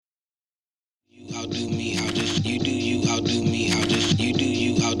outdo me, I'll just, you do you, outdo me, I'll just, you do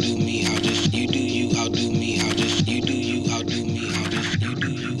you, outdo me, I'll just, you do you, outdo me, I'll just, you do you, outdo me, I'll just, you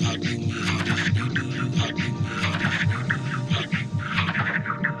do you, outdo me, I'll just, you do you, outdo me, I'll just, you do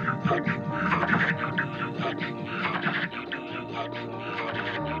you, outdo me, I'll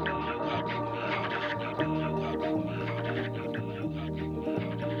just,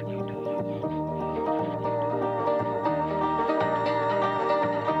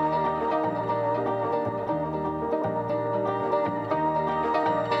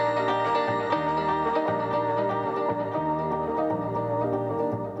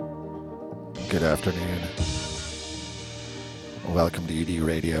 Good afternoon. Welcome to ED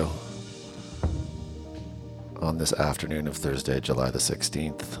Radio on this afternoon of Thursday, July the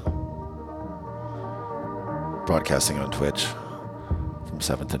 16th. Broadcasting on Twitch from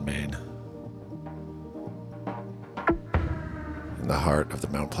 7th and Main in the heart of the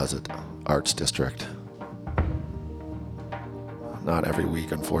Mount Pleasant Arts District. Not every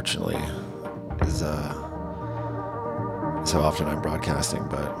week, unfortunately, is how often I'm broadcasting,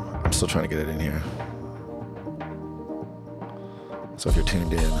 but I'm still trying to get it in here. So if you're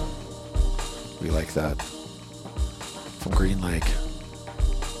tuned in, we like that. From Green Lake,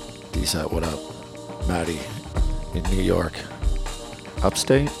 DSAT, what up? Maddie in New York.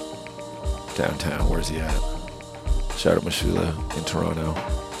 Upstate? Downtown, where's he at? Shout out Mashula in Toronto.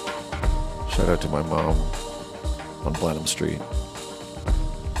 Shout out to my mom on Blenheim Street.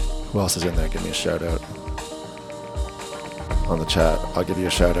 Who else is in there? Give me a shout out. On the chat, I'll give you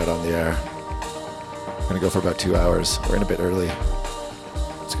a shout out on the air. I'm gonna go for about 2 hours. We're in a bit early.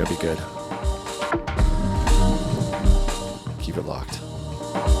 It's gonna be good. Keep it locked.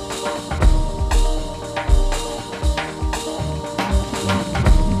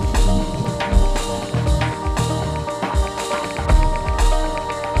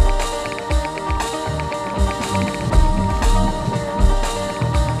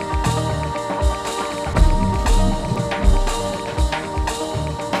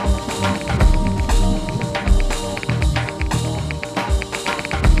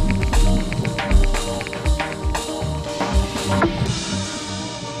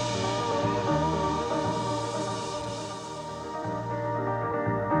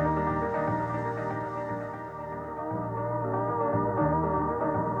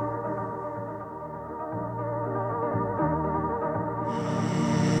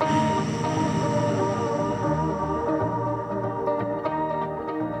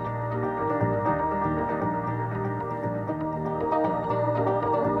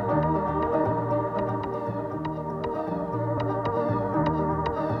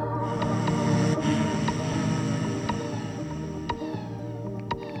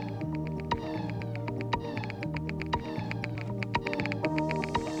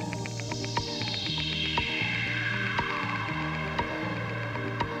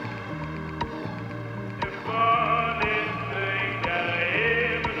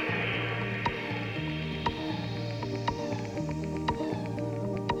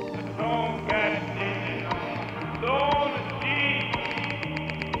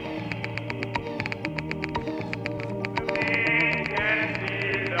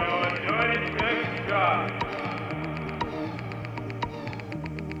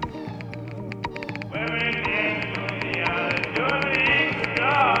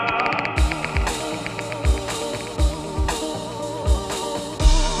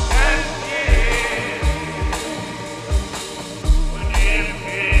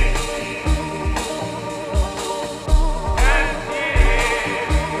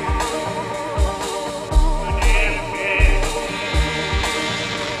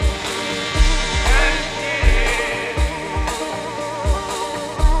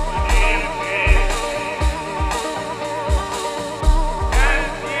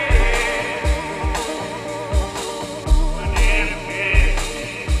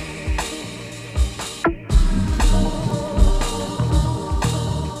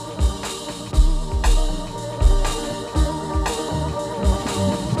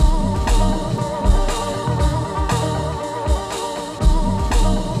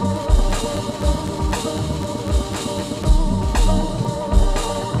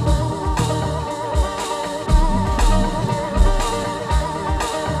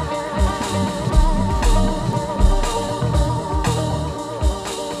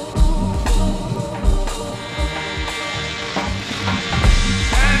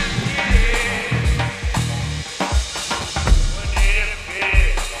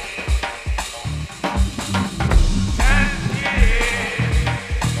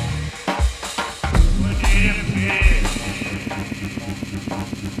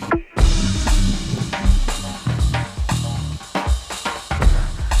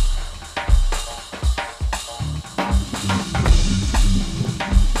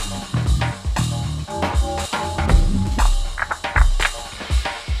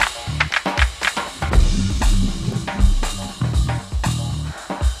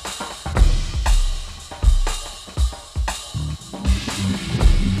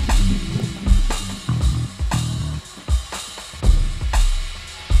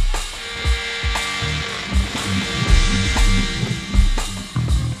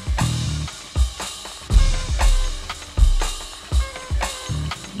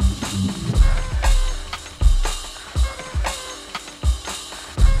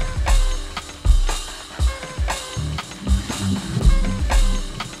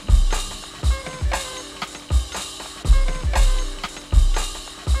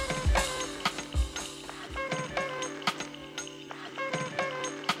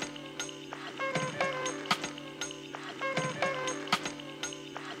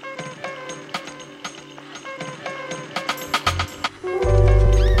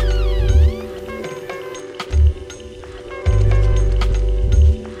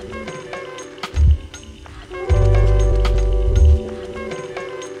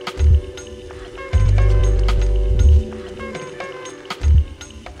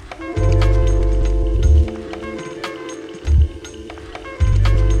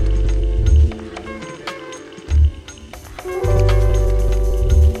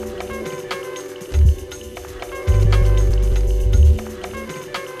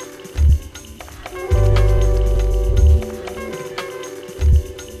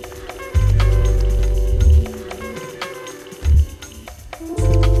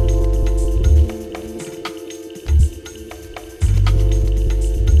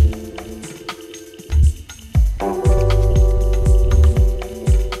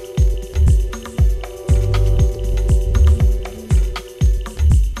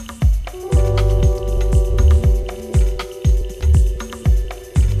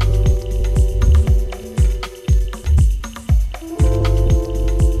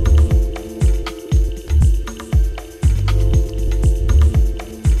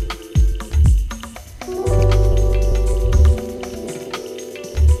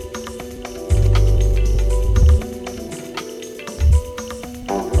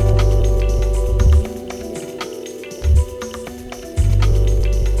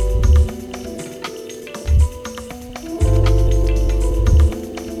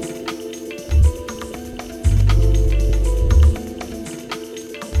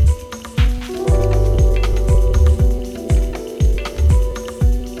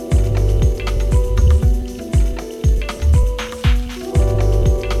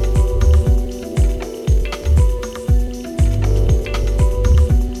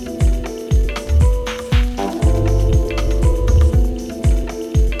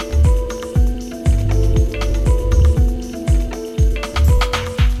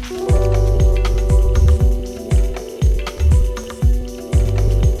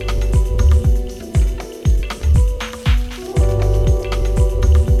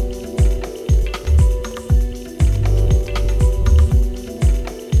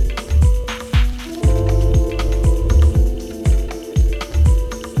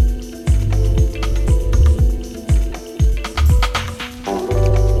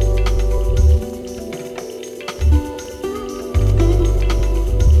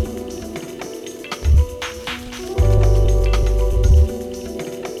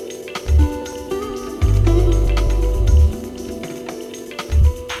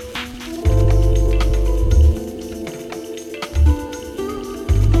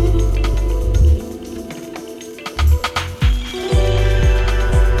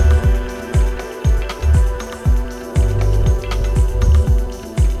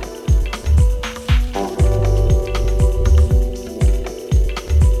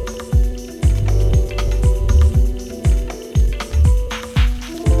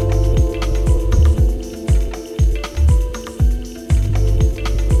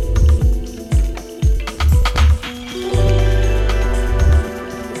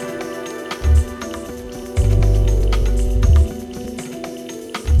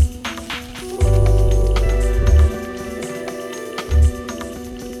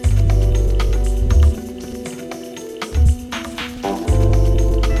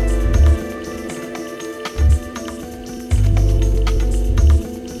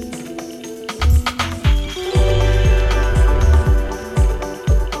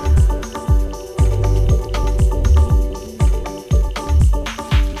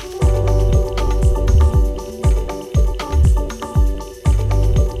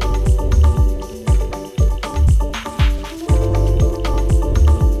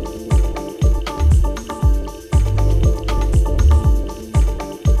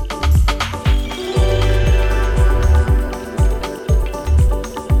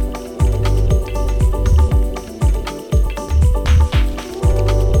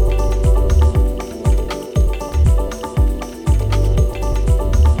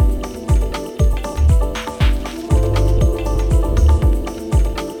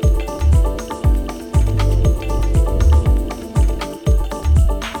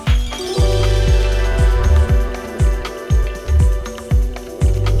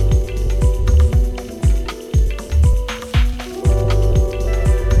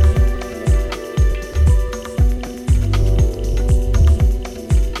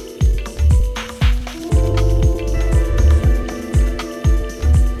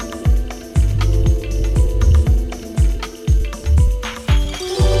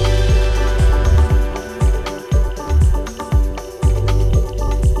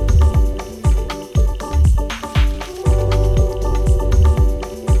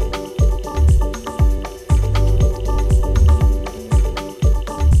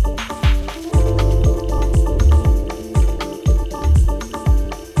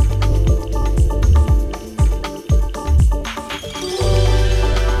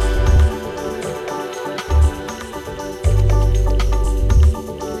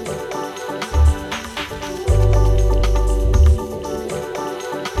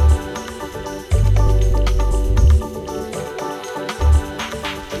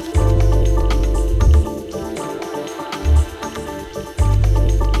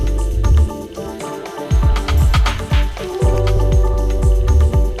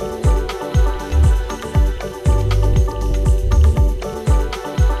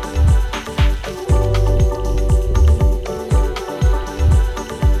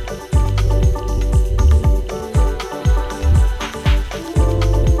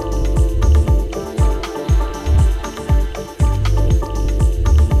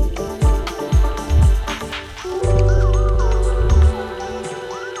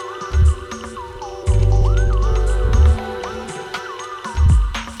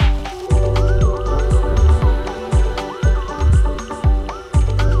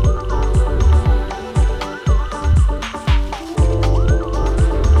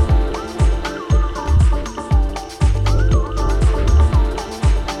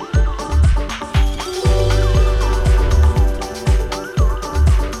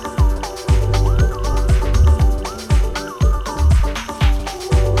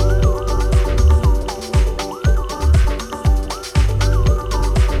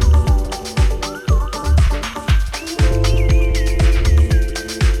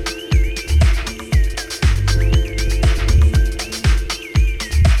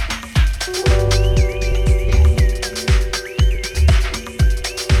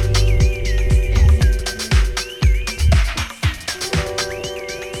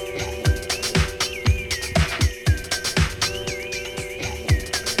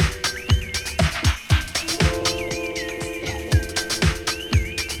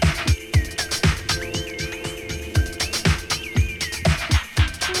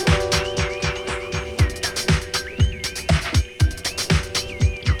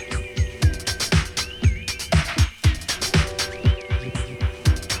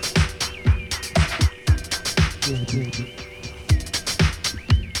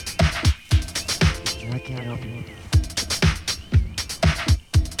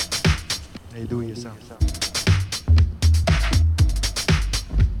 How you doing yourself?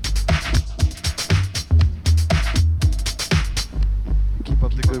 Keep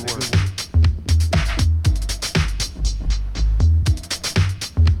up the good work.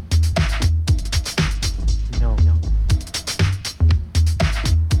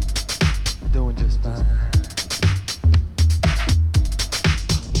 Doing just fine.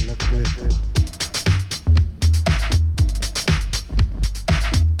 Look good.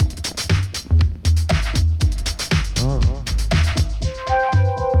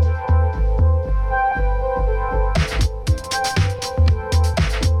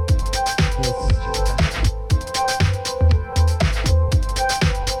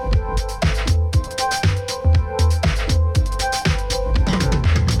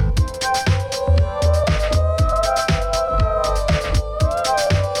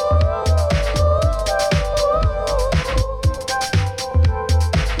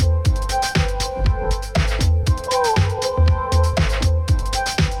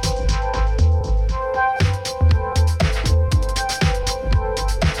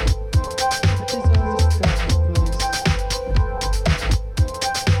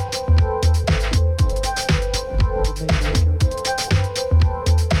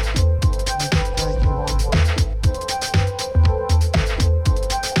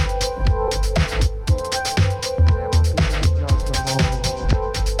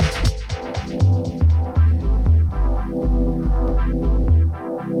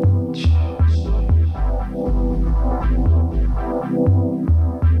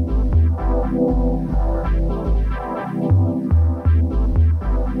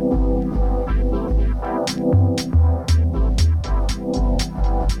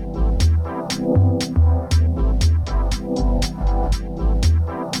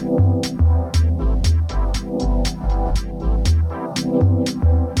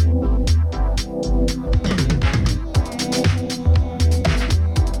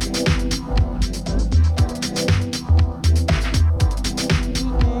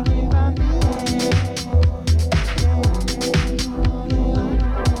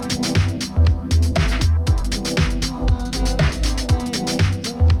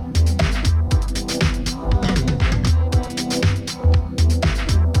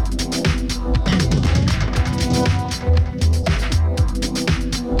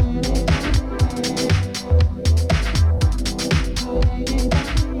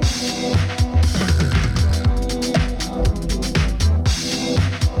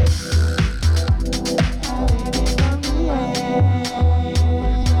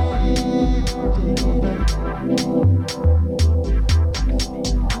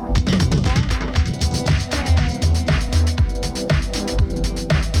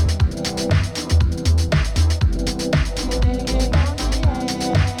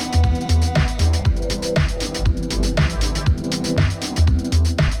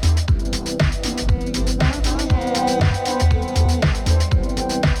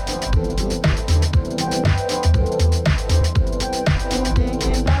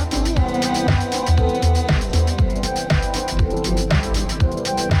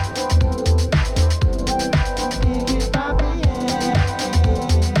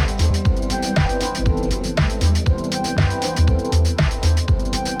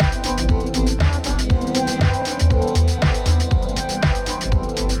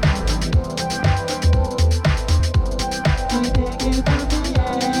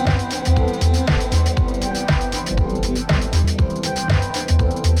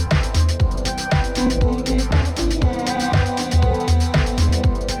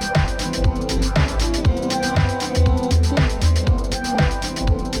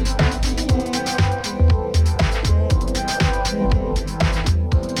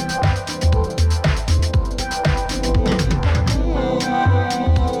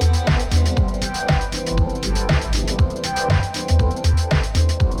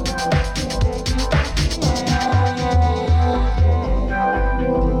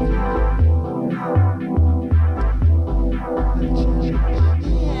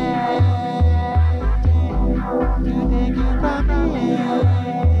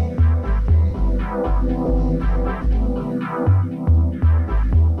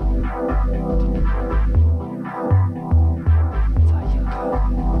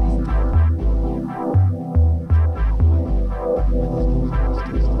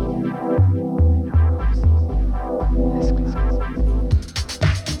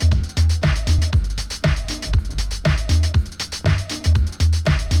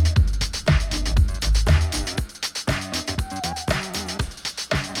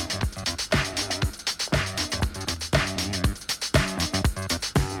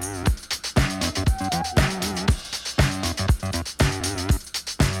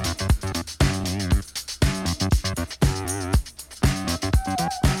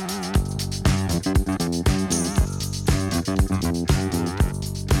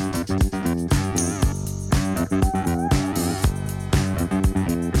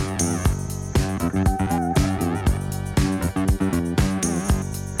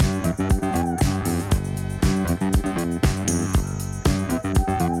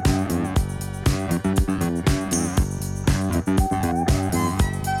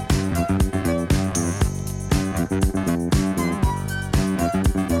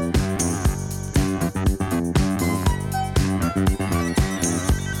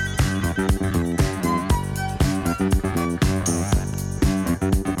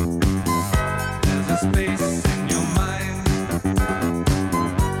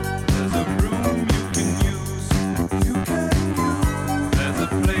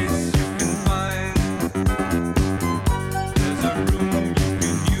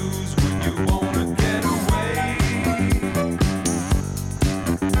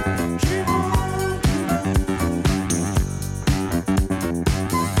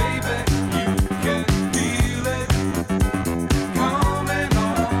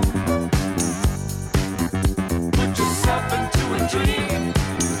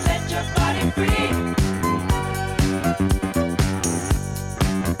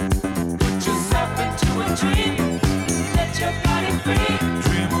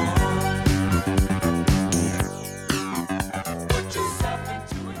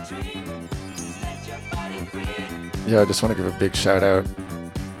 Yeah, I just want to give a big shout out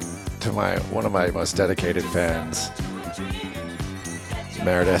to one of my most dedicated fans,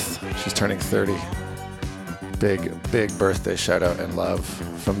 Meredith. She's turning 30. Big birthday shout out and love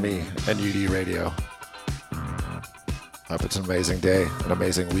from me and UD Radio. Hope it's an amazing day, an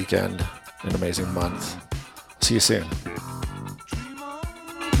amazing weekend, an amazing month. See you soon.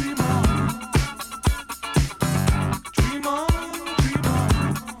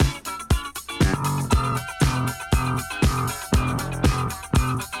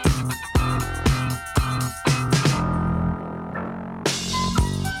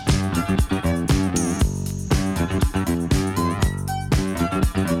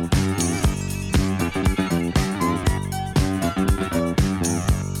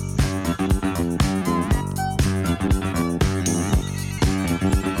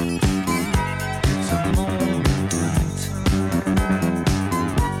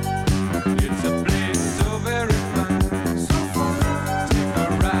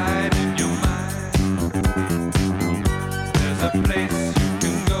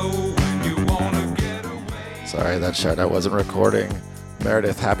 Sorry, that shout out wasn't recording.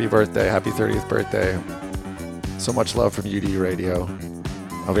 Meredith, happy birthday, happy 30th birthday. So much love from UD Radio.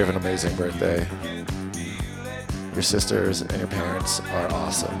 Hope you have an amazing birthday. Your sisters and your parents are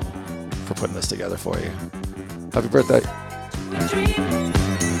awesome for putting this together for you. Happy birthday. Dream,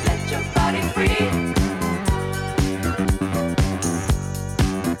 let your body free.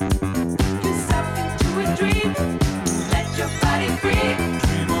 Yourself into a dream, let your body free.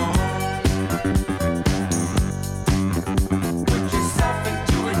 Dream on. Put yourself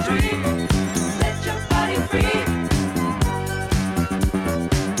into a dream, let your body free.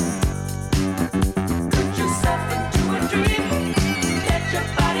 Put yourself into a dream, let your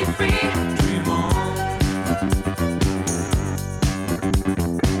body free. Dream on.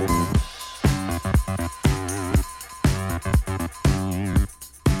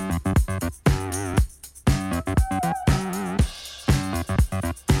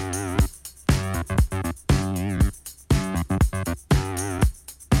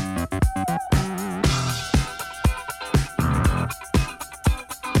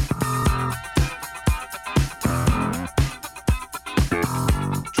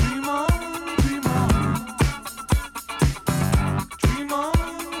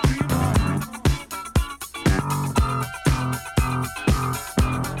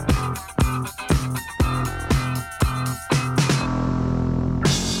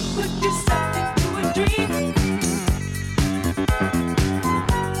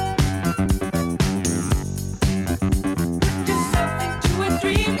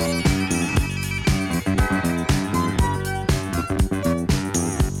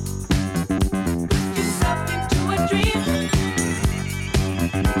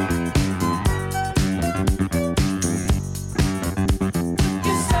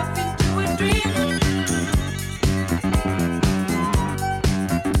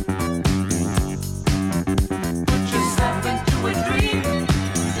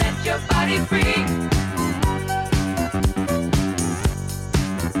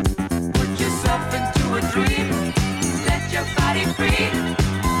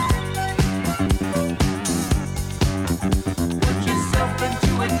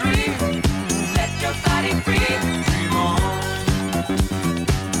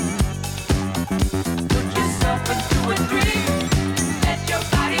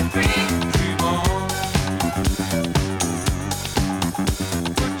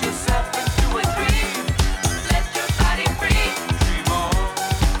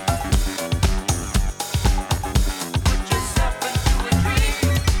 Dream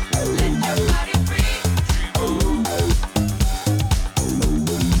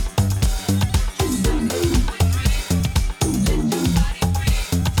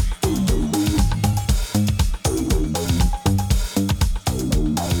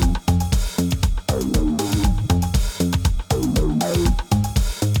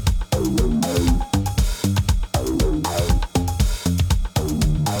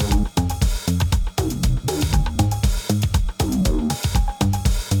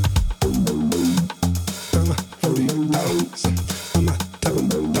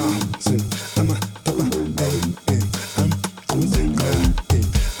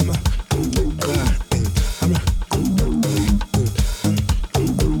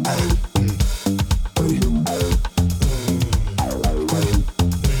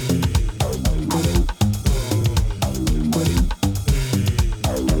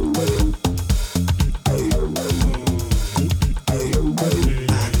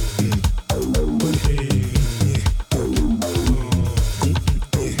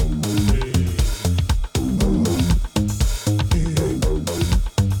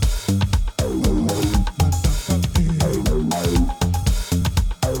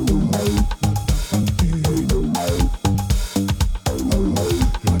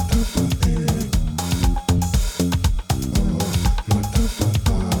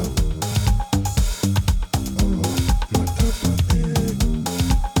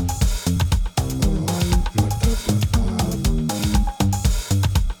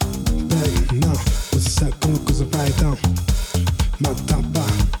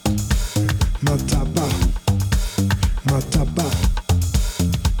mataba, mataba.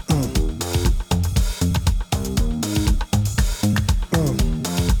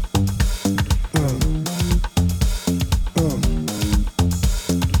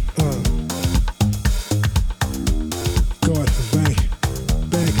 God, vai,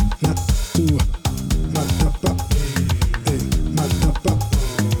 pega na tua, mataba, ei, mataba,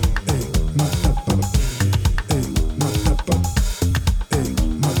 ei, mataba, ei, mataba, ei,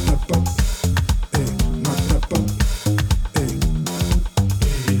 mataba, ei,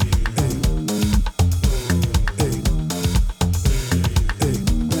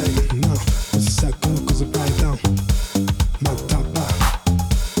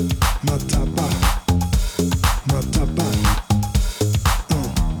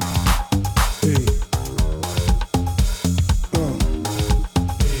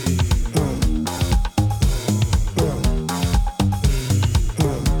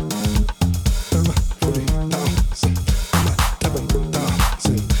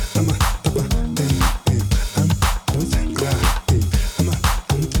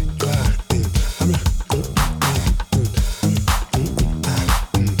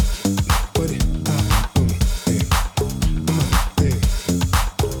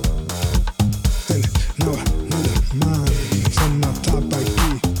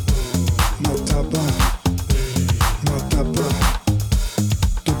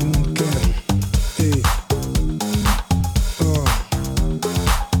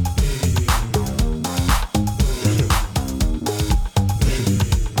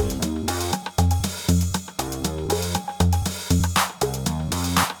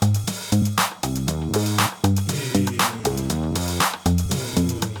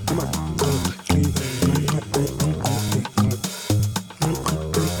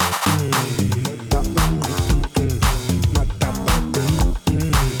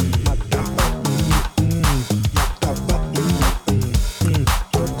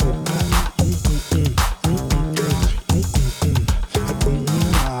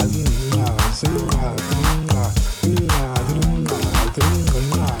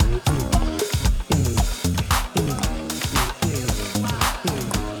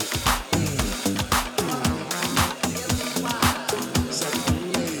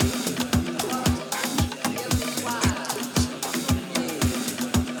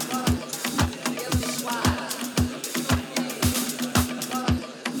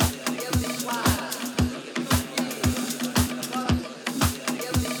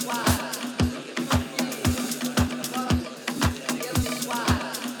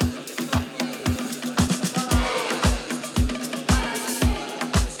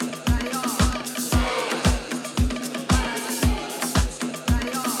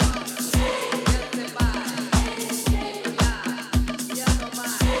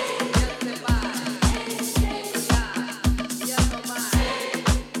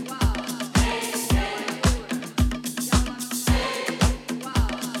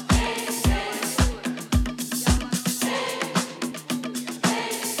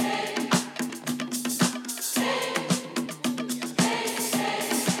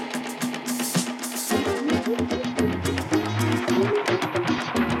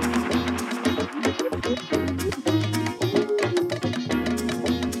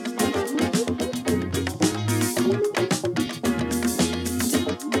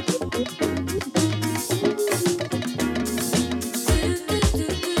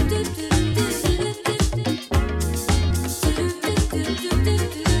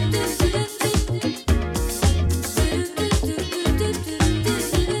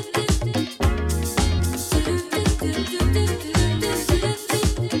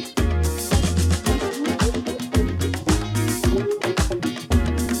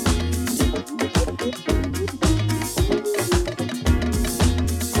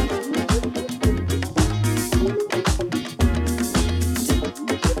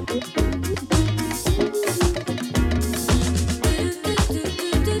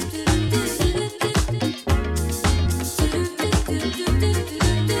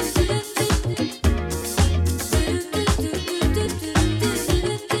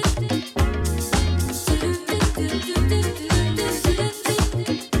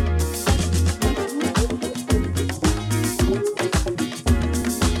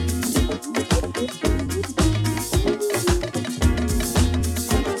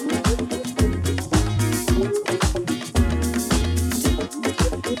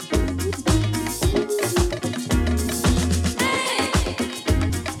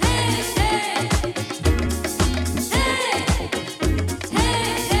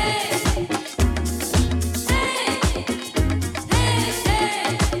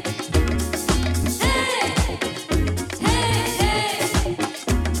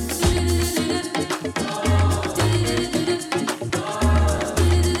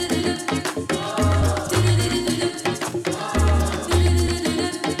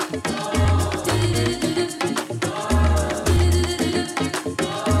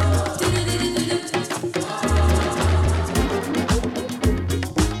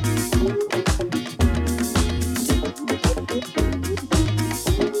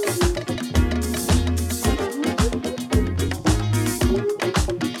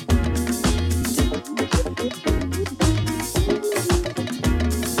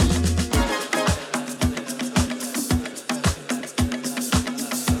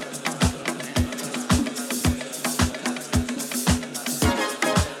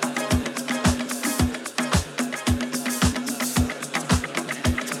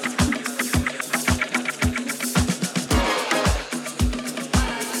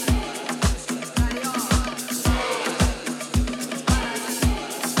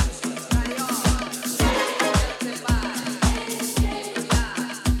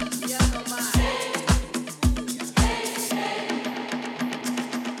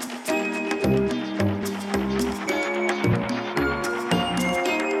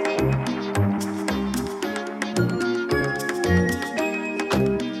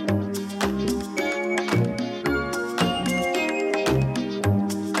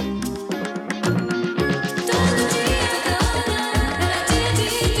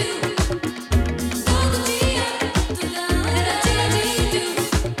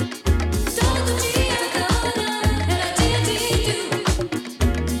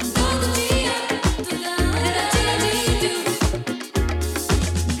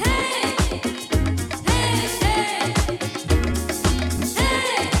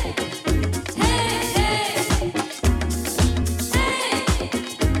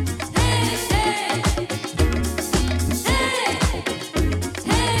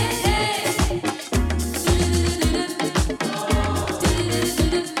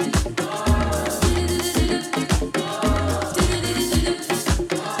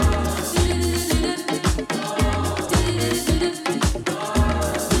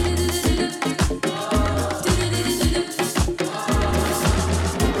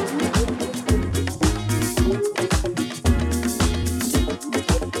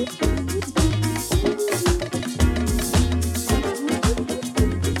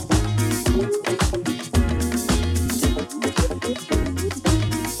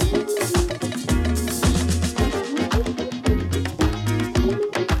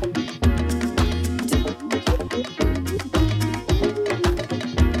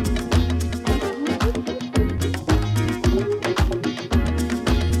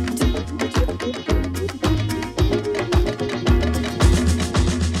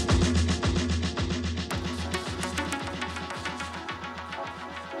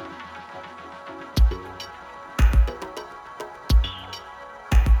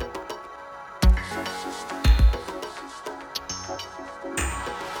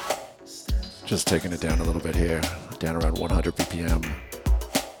 Just taking it down a little bit here, down around 100 BPM.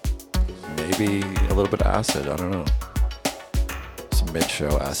 Maybe a little bit of acid, I don't know. Some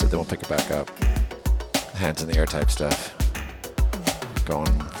mid-show acid, then we'll pick it back up. Hands in the air type stuff.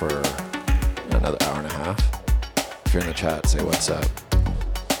 Going for another hour and a half. If you're in the chat, say what's up.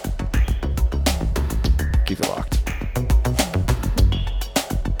 Keep it locked.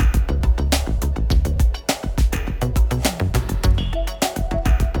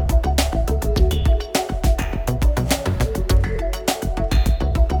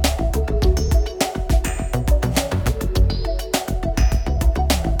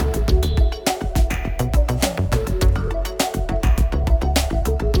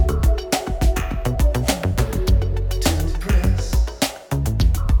 To impress,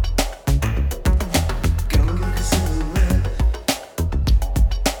 gonna get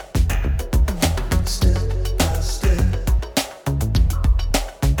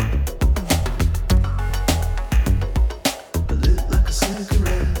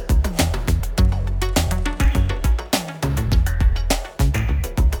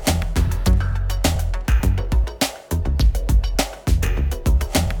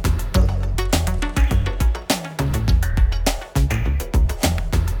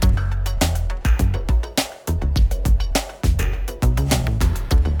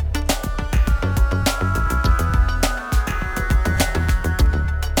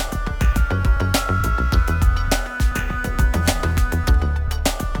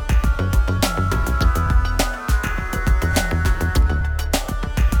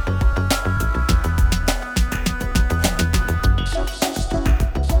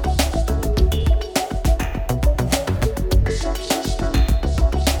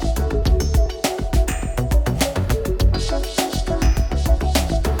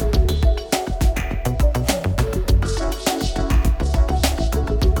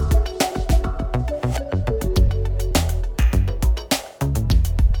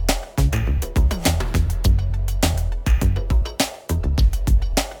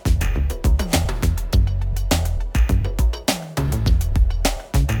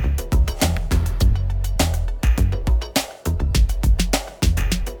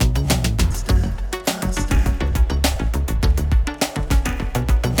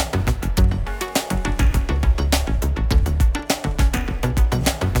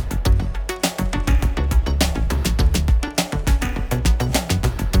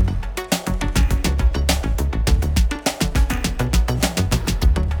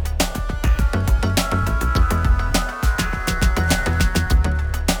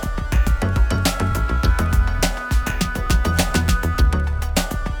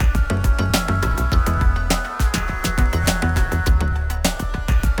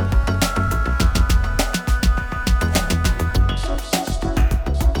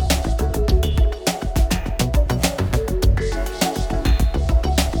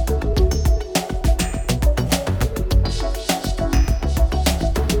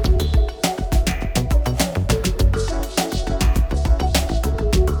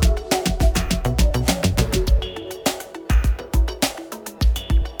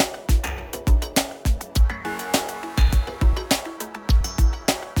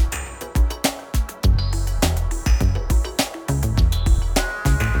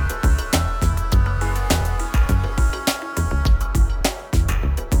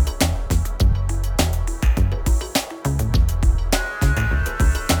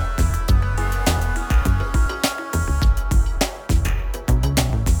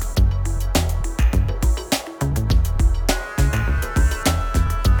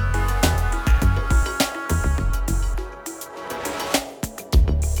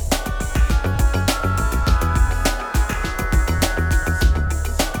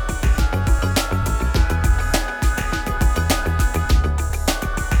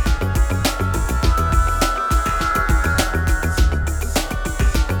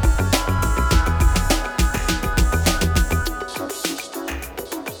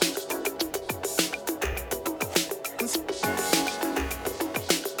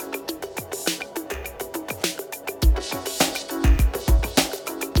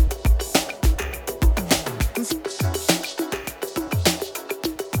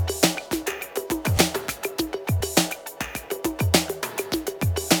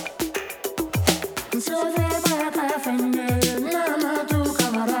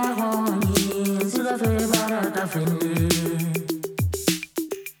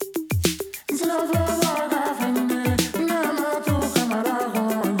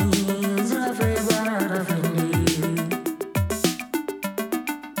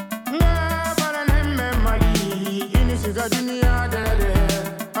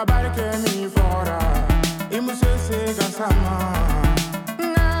abarke mi fora imusese gasama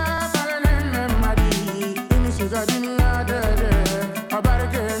na balane me madi imusiga dunia dede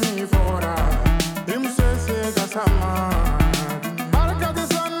abarke mi fora imusese gasama barakate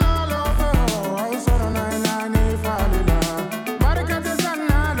sanna lo fero ay soro na ni falila barakate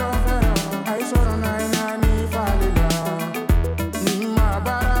sanna lo fero ay soro na ni falila Nima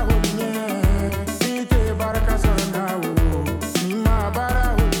bara hulne, ite baraka sorna wo. Nima bara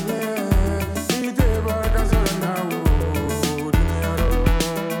hulne, ite baraka sorna wo. Dunyaro.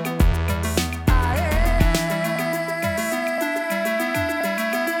 Aye.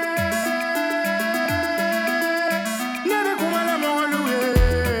 Nere kumala moluwe,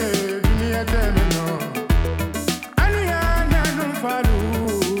 dunya temeno. Aniya nanu falu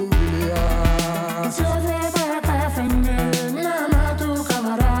bilia. Sove baraka fende, nama tu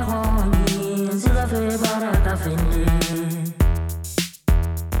kamara honi. Sove baraka fende.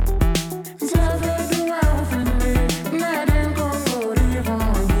 Sove dua ufende, naden kongori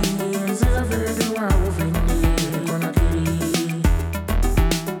honi. Sove dua ufende, konakiri.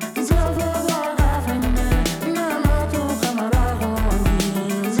 Sove baraka fende, nama tu kamara honi.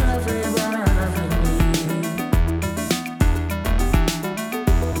 Sove baraka fende.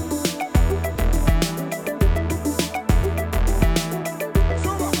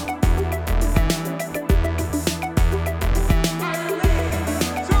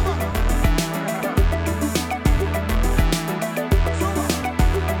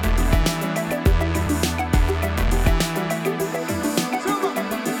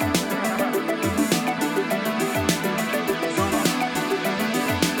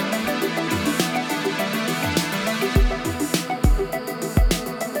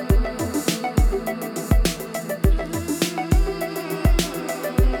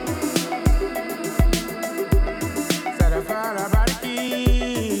 Sarafala barki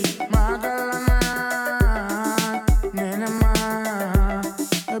magalana nenema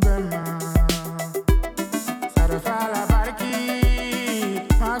ebema Sarafala barki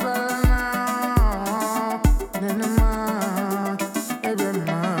magalana nenema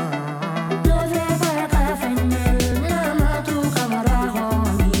ebema Dove baraka fende nama tu kamara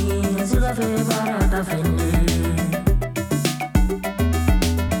honi Dove baraka fende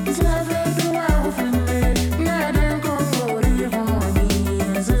Save dua ufende, naden kongori honi.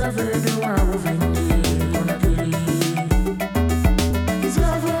 Save dua ufende, konakiri.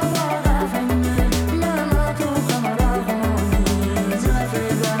 Save baraka fende, nama tu kamara honi. Save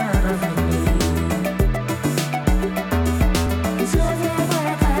baraka fende. Save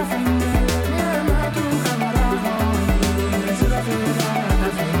baraka fende, nama tu kamara honi. Save baraka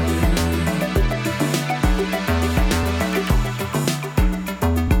fende.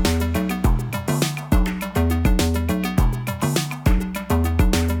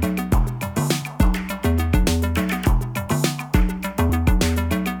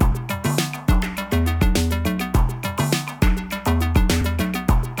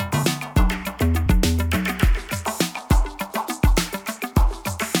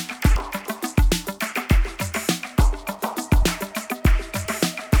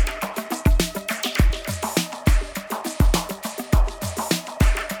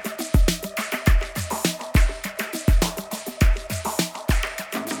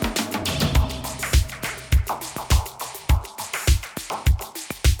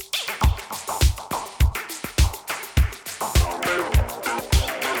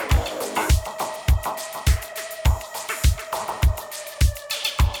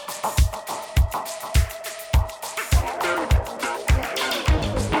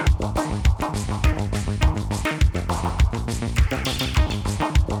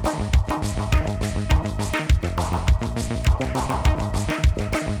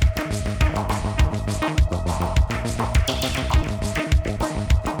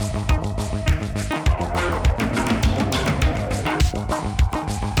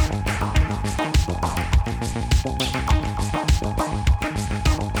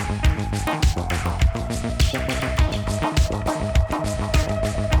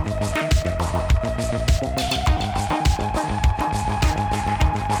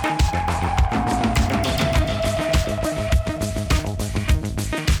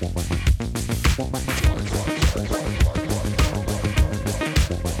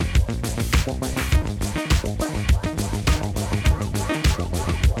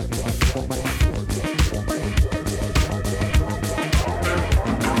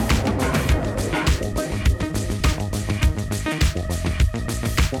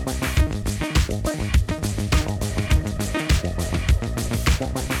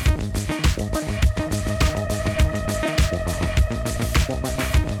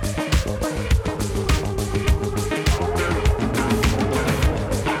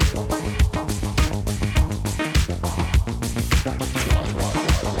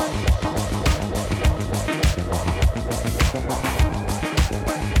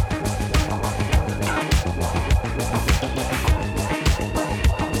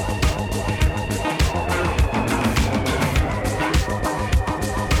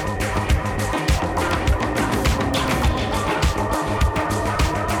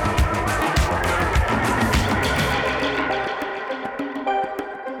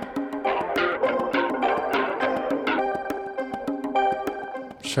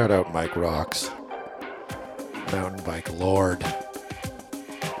 Shout out Mike Rocks, mountain bike lord,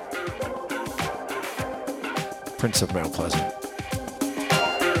 Prince of Mount Pleasant.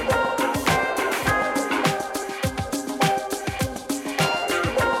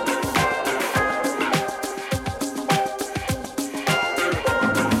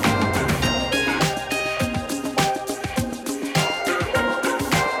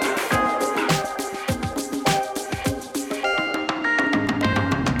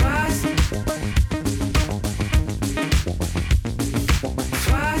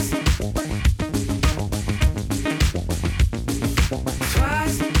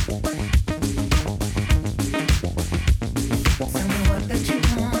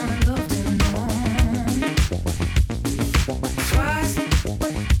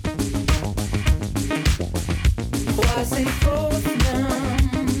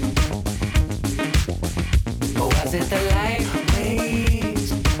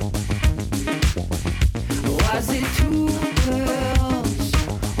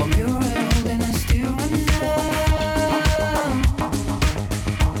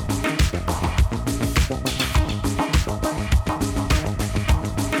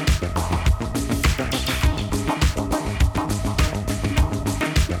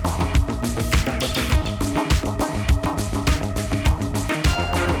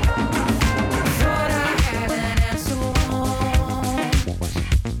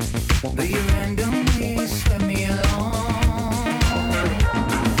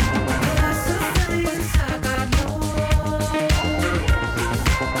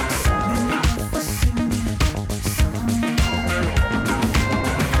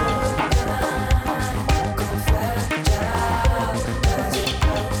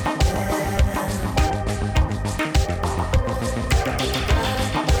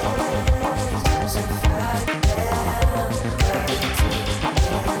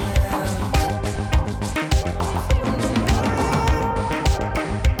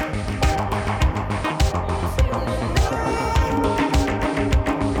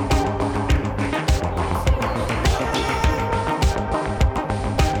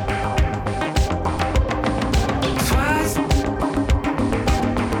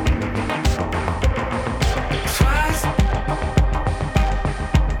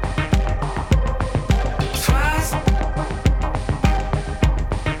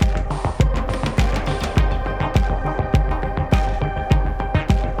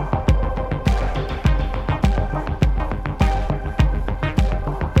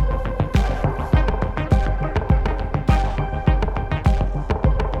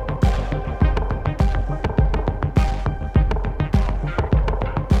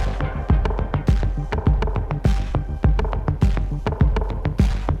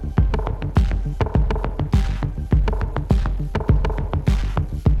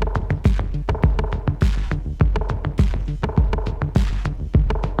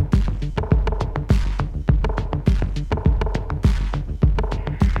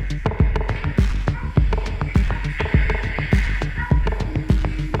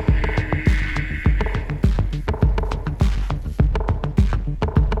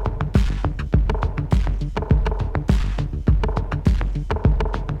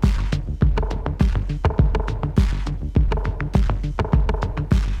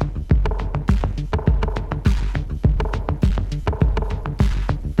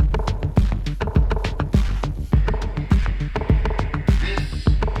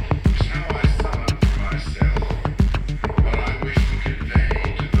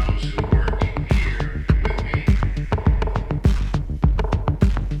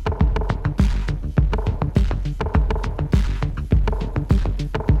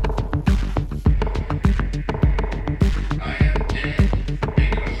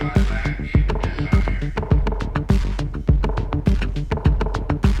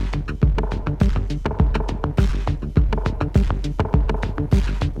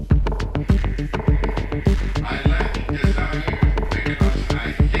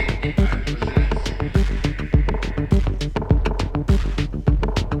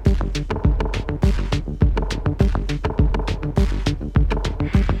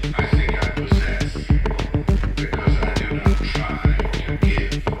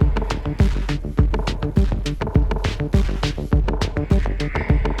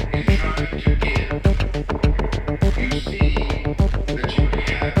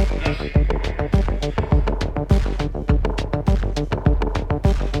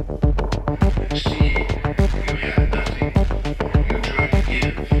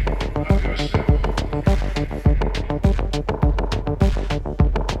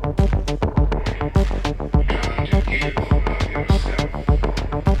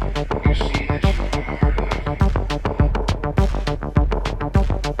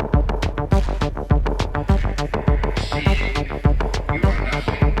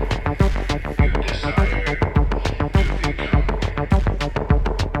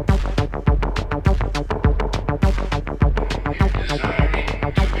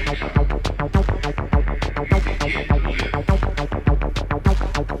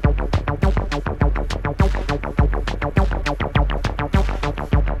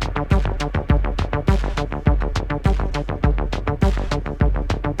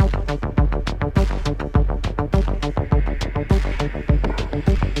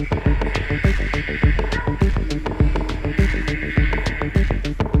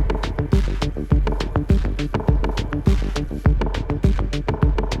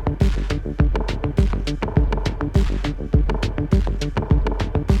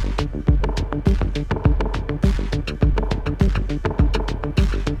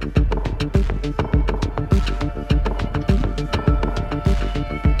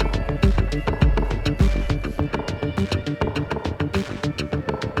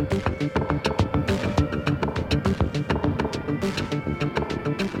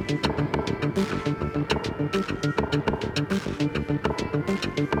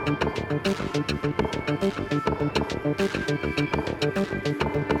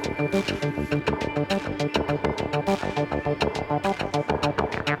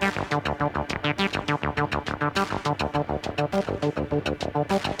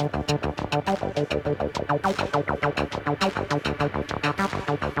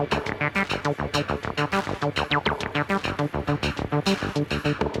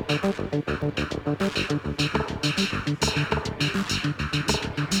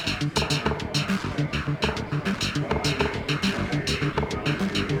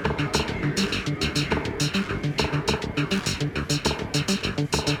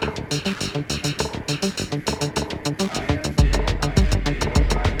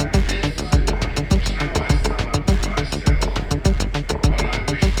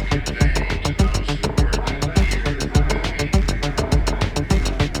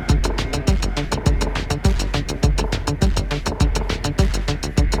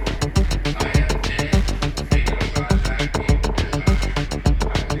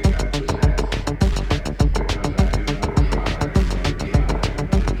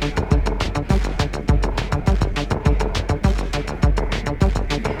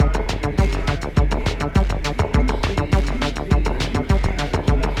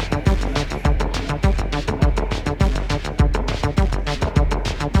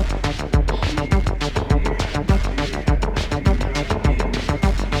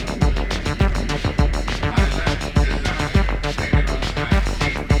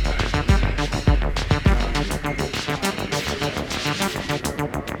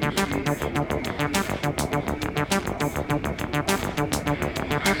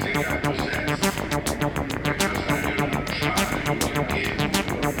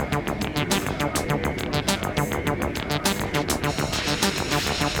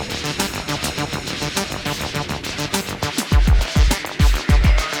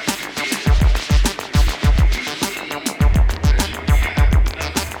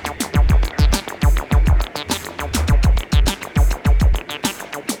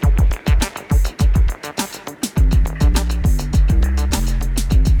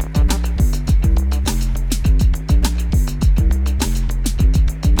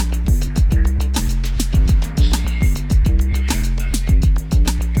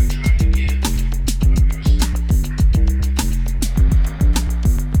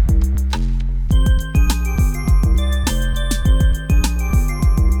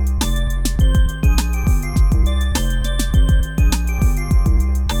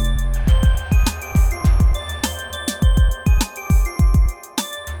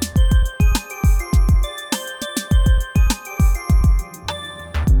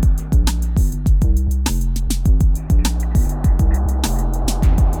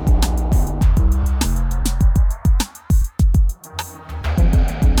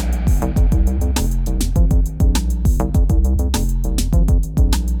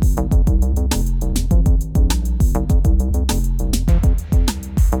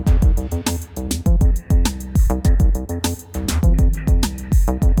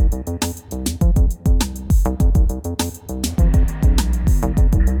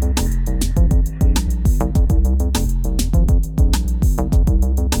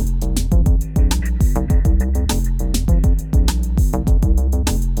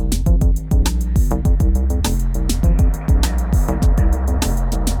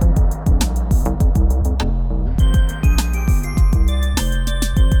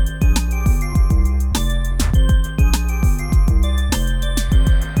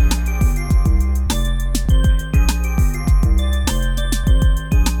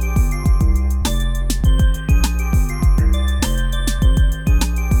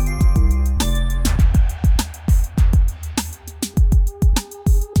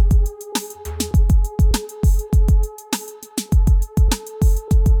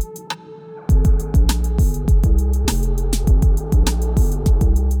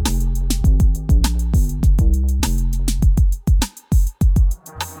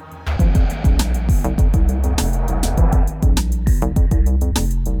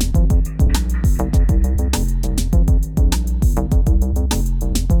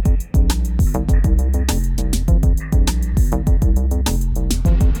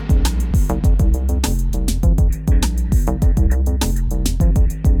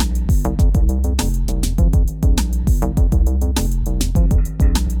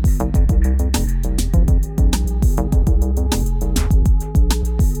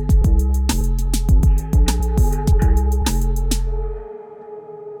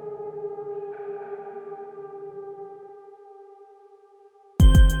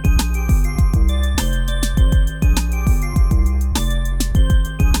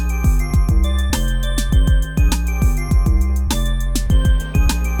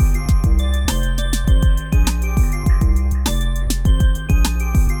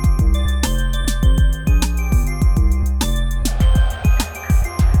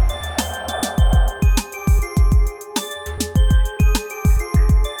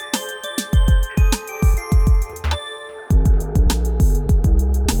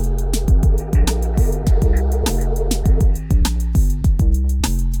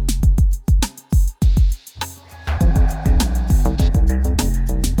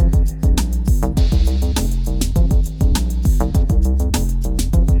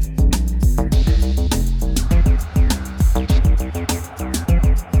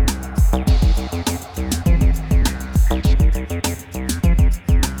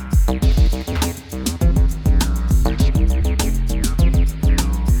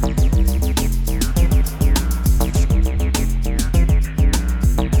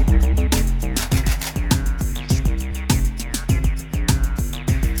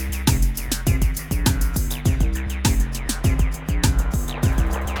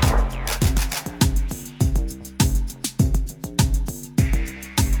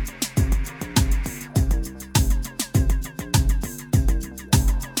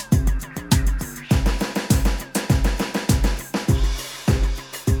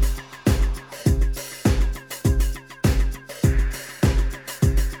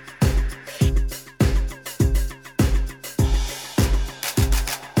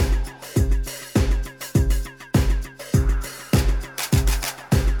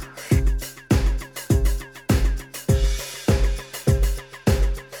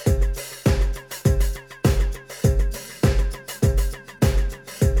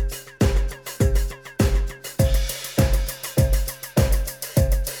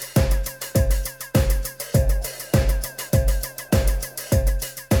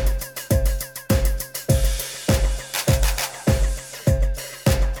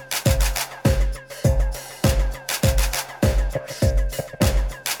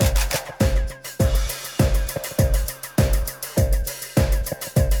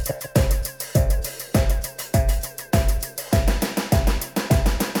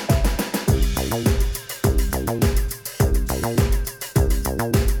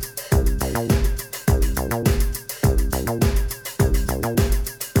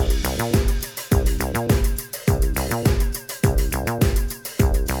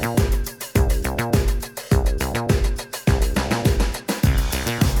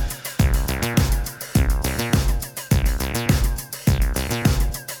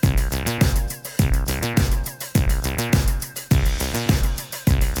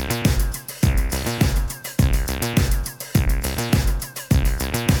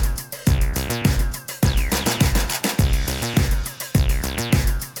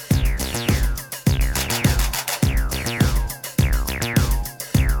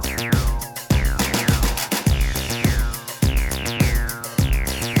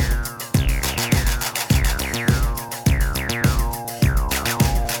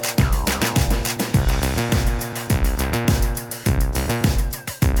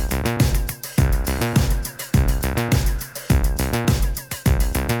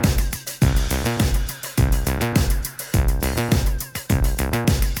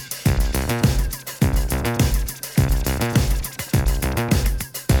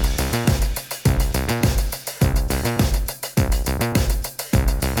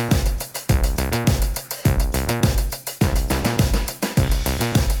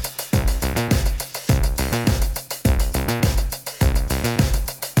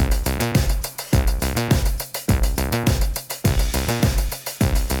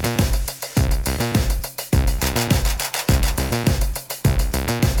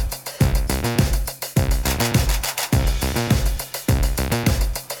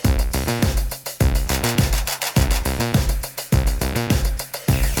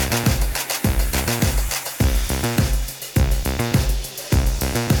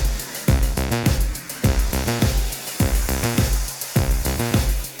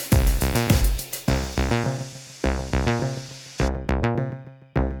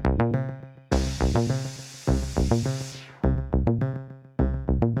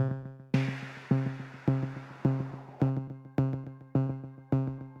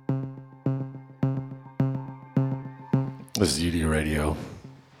 This is UD Radio.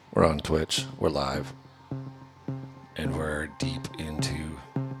 We're on Twitch. We're live. And we're deep into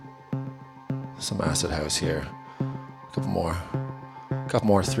some acid house here. A couple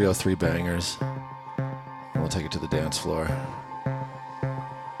more 303 bangers. And we'll take it to the dance floor.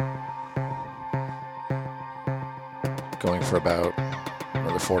 Going for about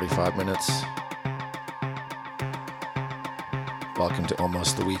another 45 minutes. Welcome to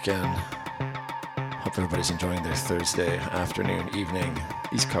almost the weekend. Hope everybody's enjoying their Thursday afternoon, evening,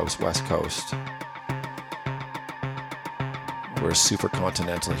 East Coast, West Coast. We're super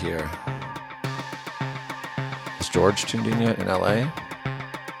continental here. Is George tuned in yet in LA?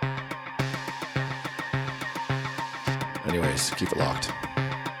 Anyways, keep it locked.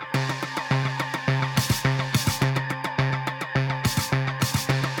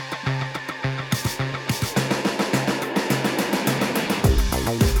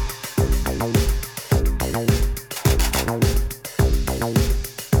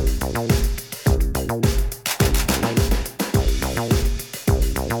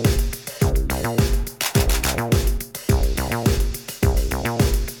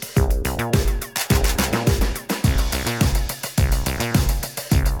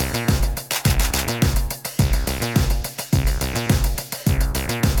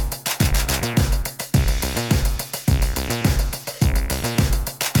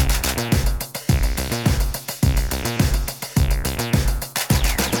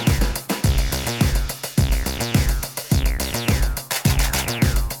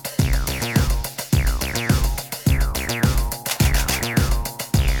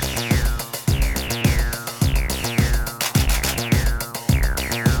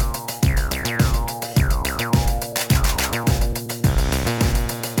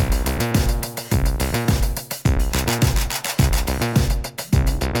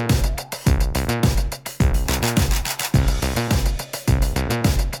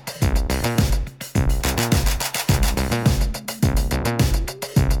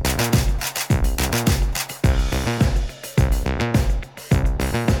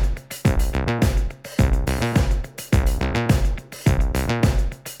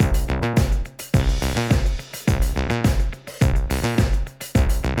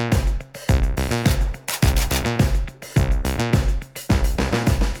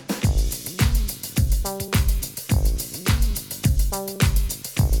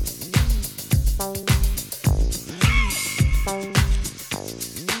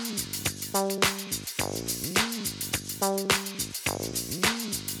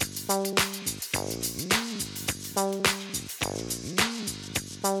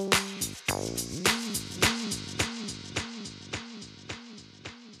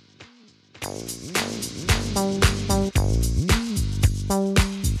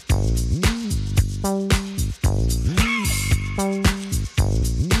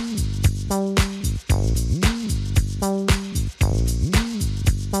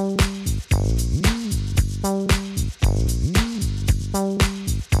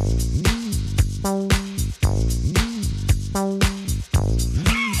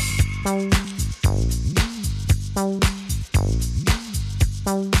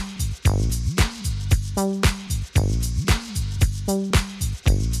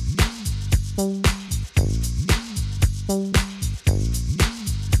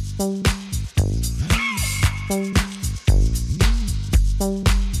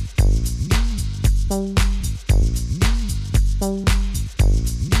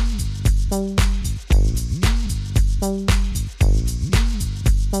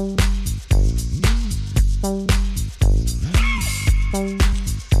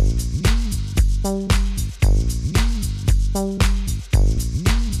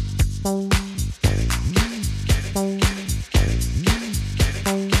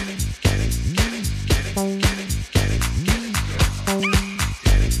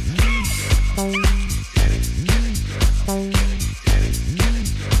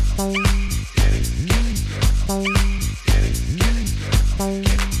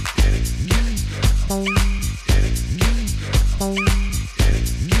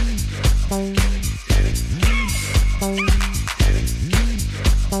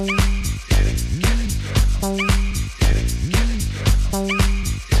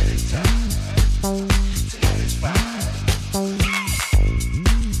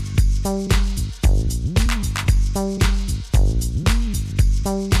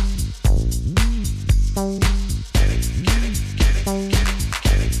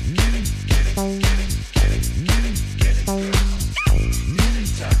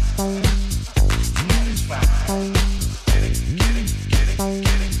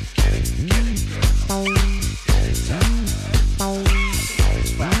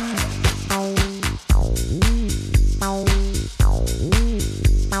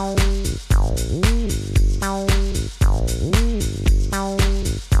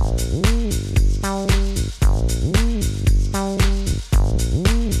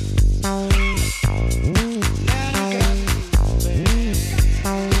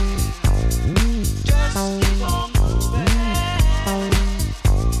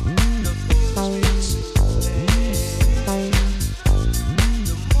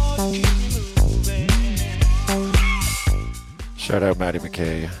 Maddie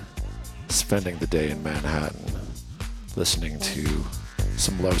McKay, spending the day in Manhattan, listening to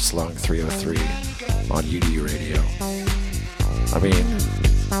some Low Slung 303 on UD Radio. I mean,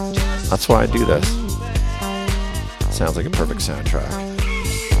 that's why I do this. Sounds like a perfect soundtrack.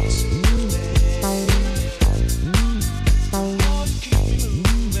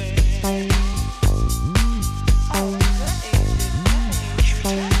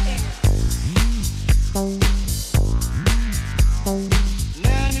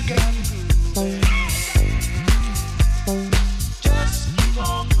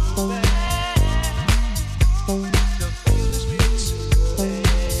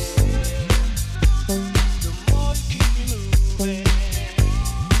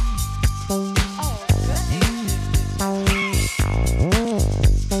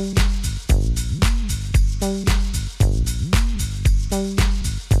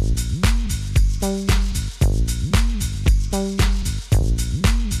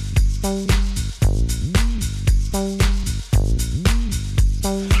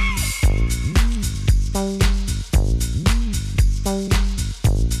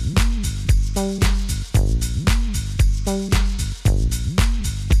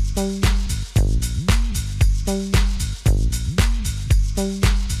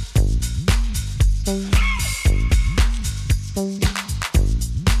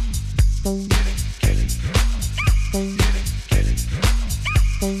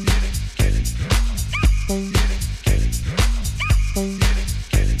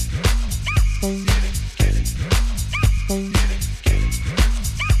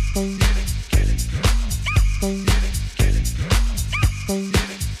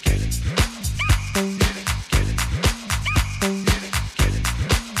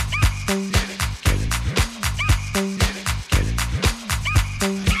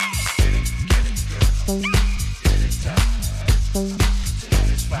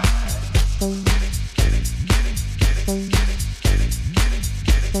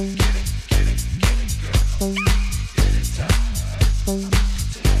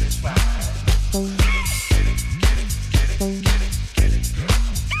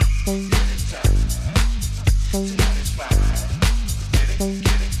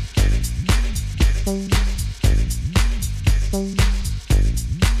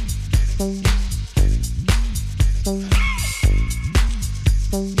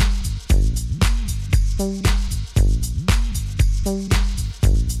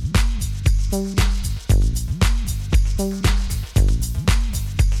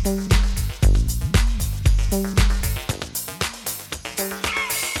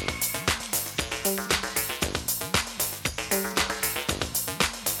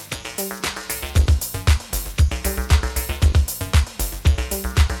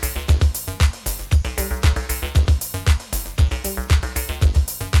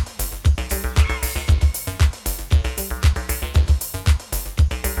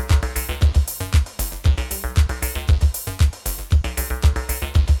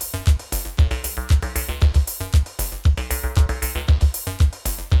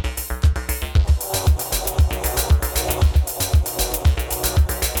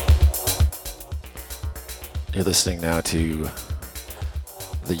 You're listening now to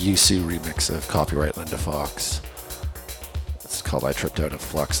the Yusu remix of Copyright Linda Fox. It's called I Tripped Out of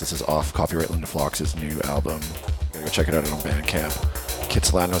Flux. This is off Copyright Linda Fox's new album. You gotta go check it out on Bandcamp.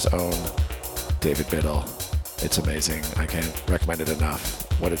 Kitsilano's own David Biddle. It's amazing. I can't recommend it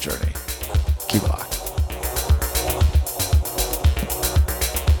enough. What a journey. Keep on.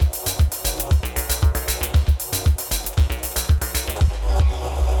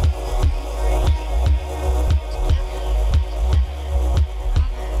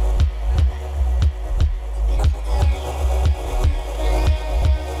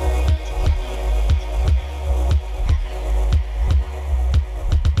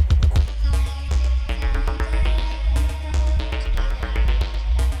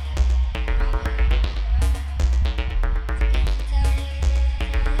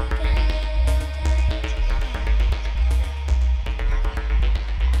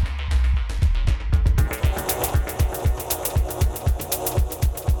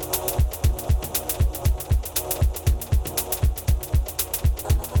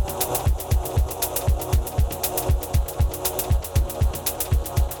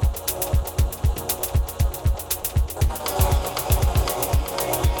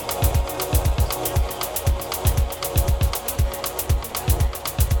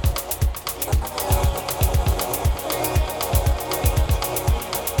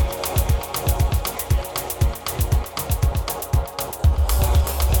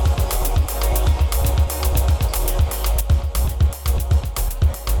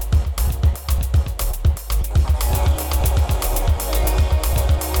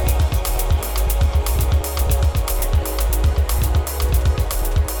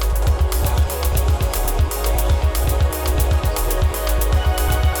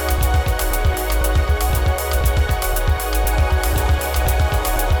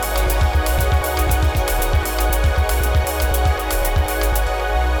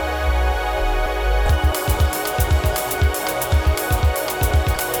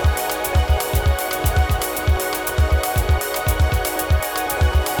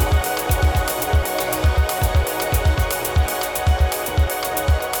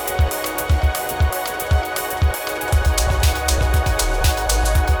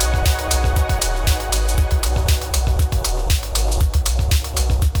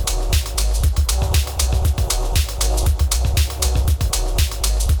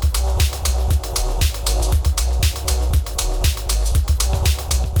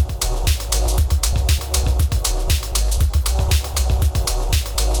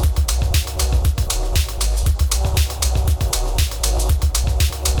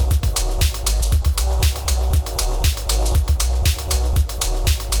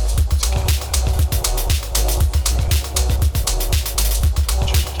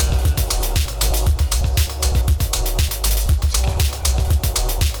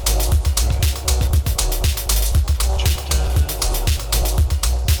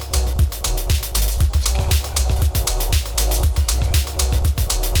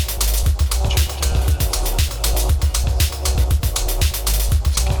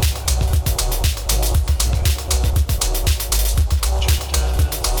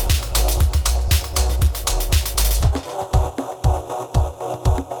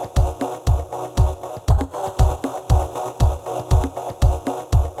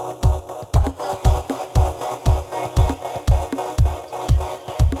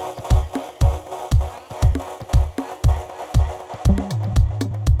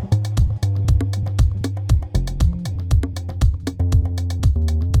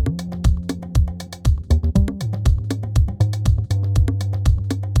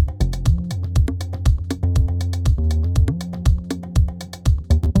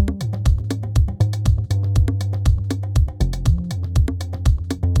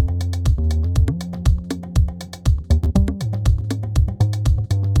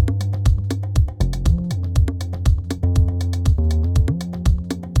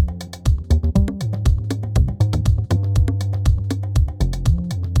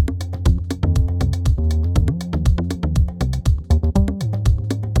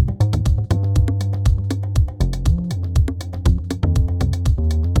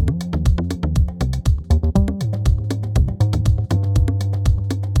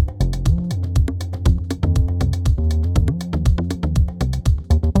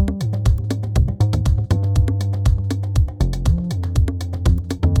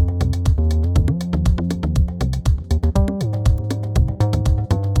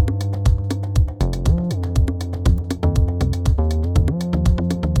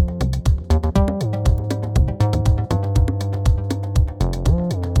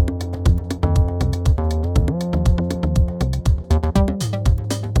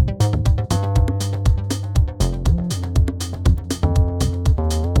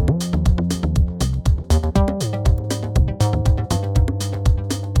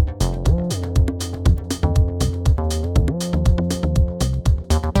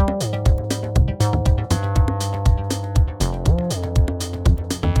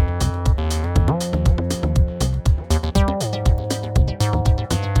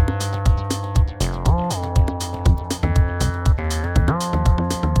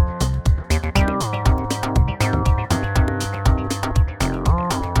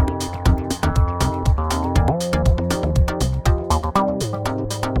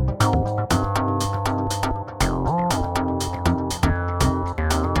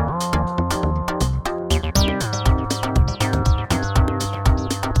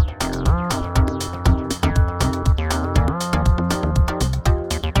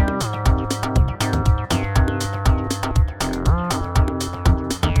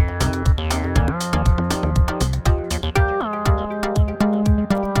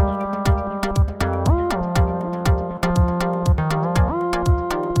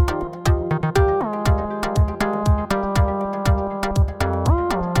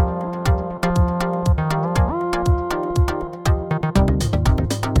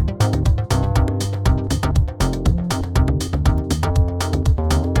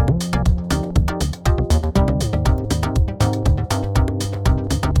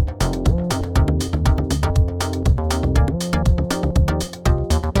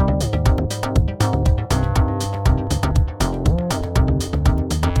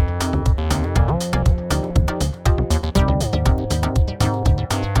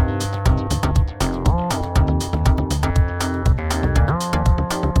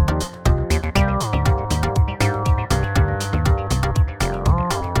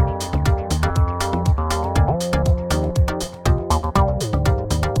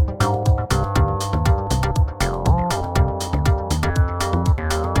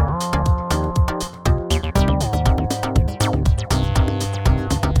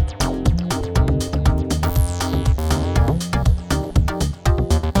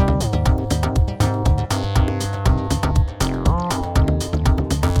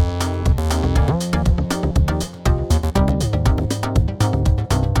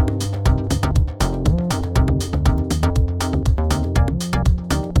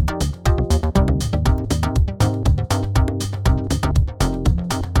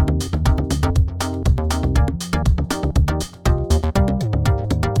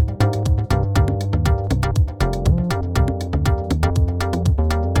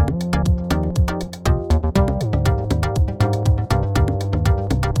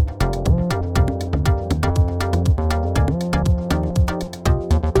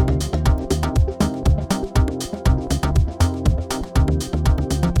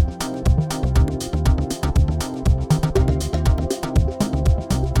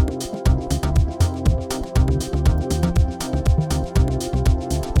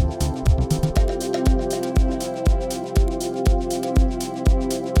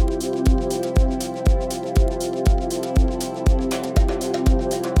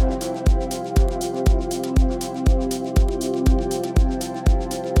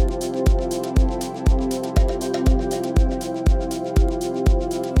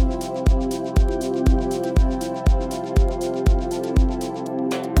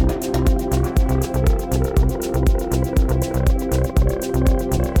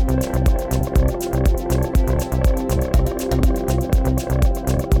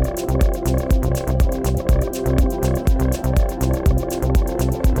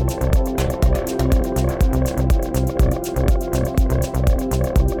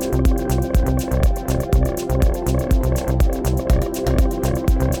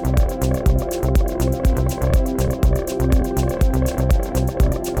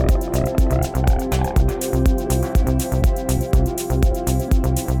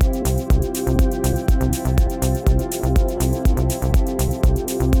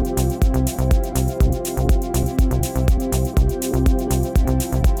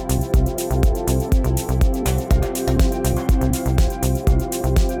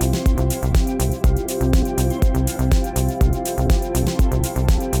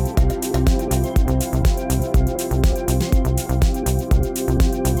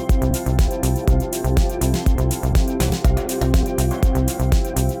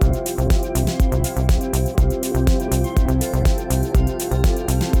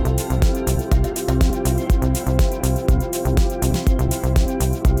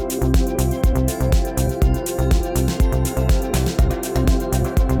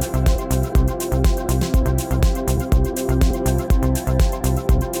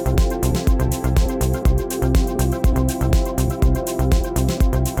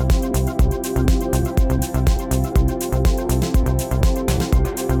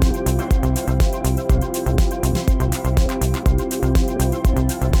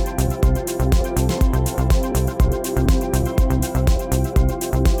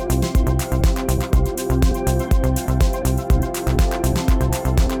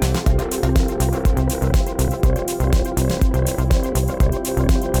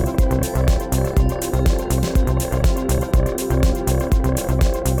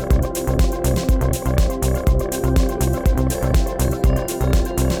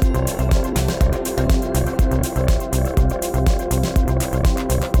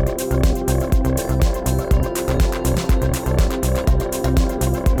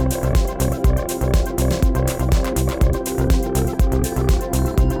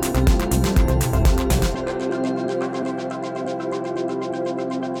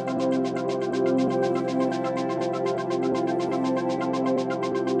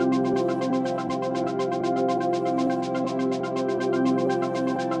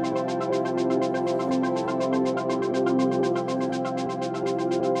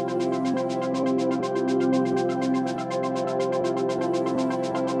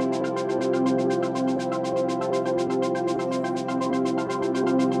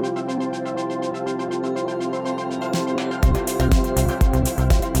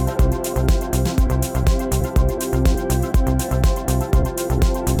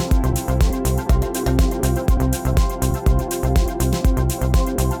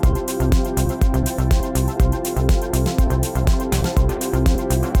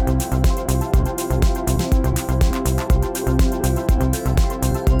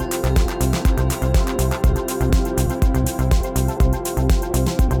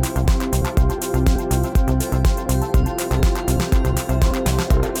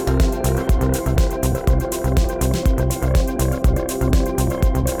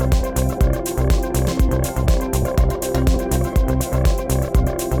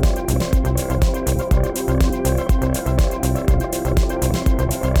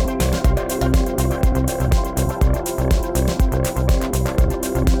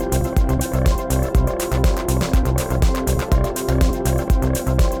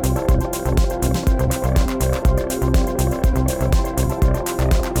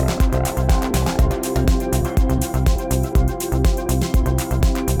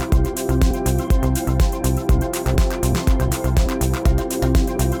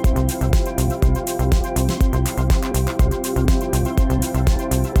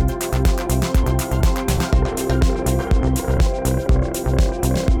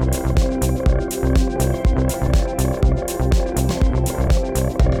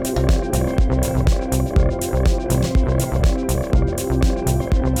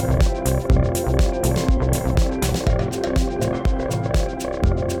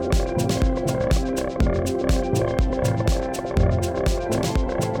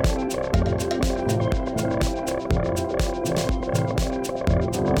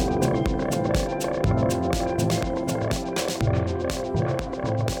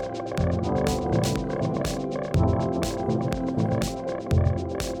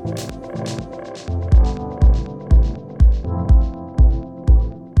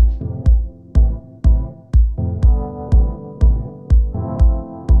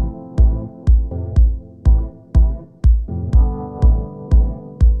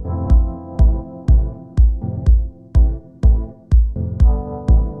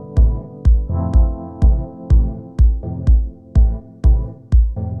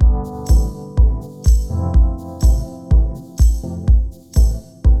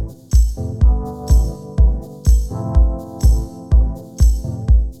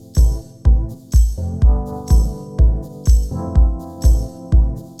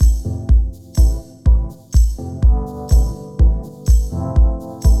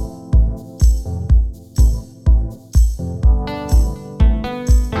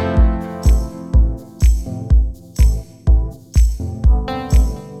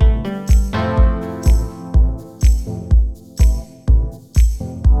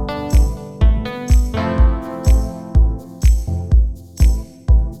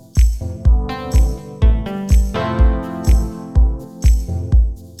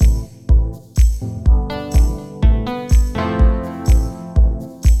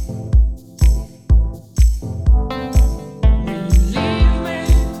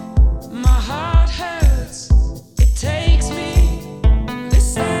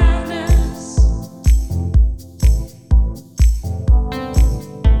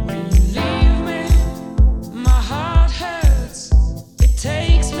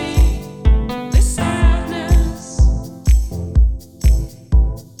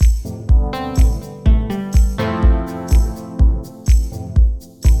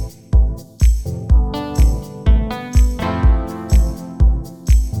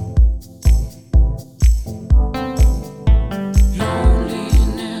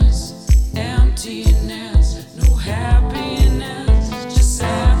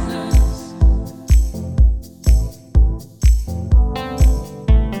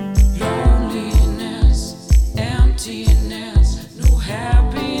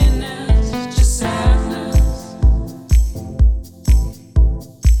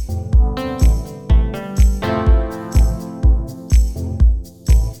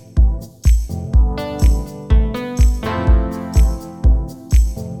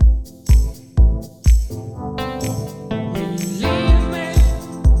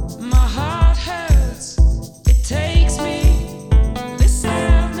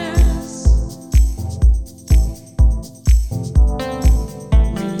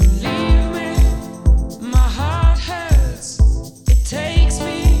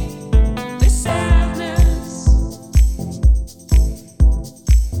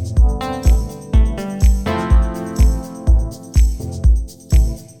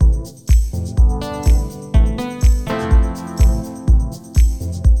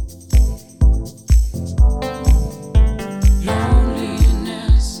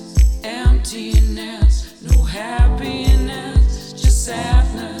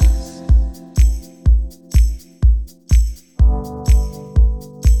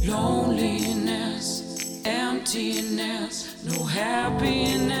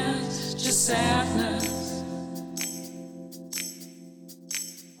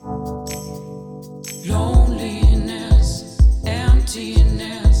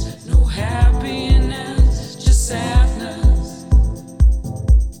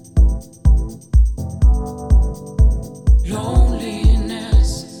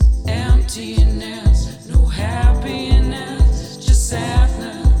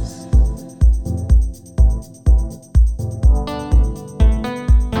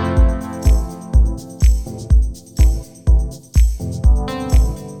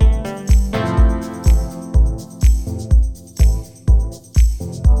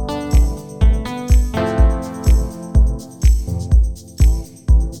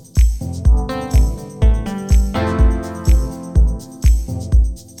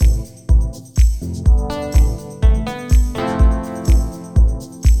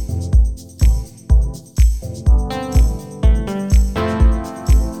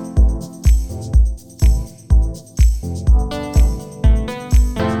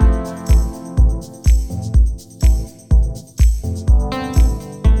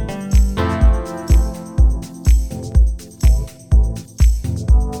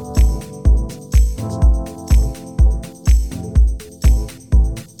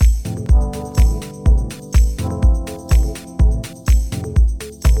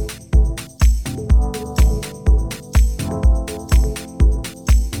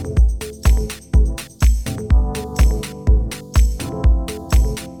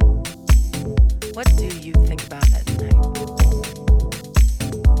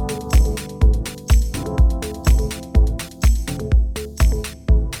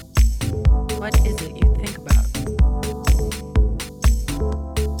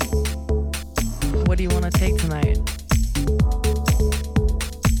 do you want to take tonight?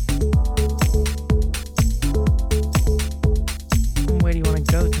 Where do you want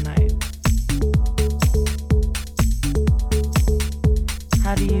to go tonight?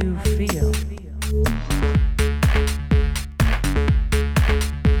 How do you feel?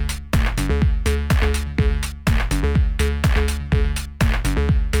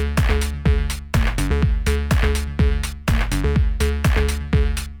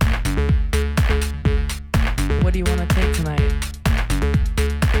 What do you want to take tonight?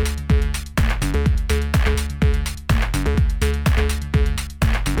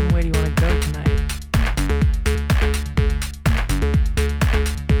 Where do you want to go tonight?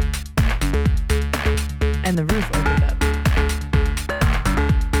 And the roof opened up.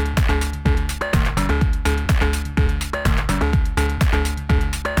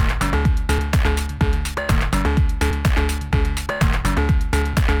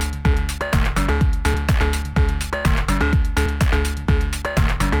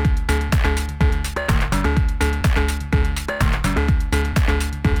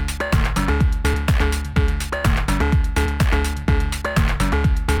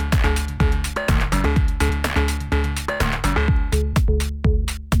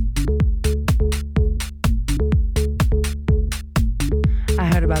 I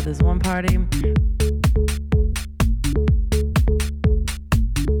heard about this one party.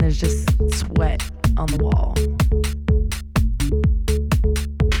 There's just sweat on the wall.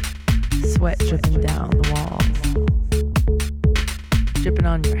 Sweat dripping down the walls. Dripping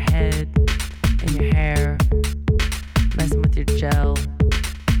on your head and your hair. Messing with your gel.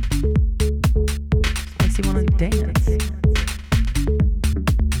 Makes you want to dance.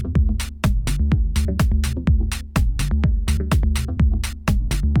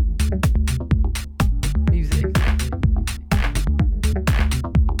 Music.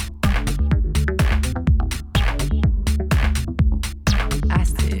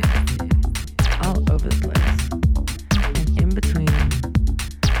 Acid. All over the place. And in between.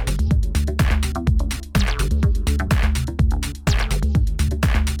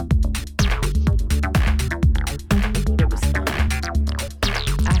 It was fun.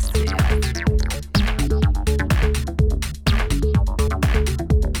 Acid.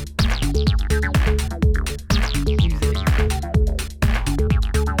 Music.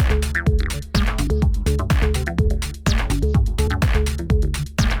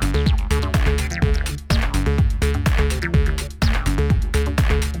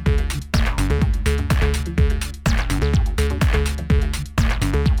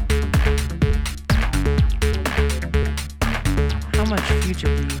 How much future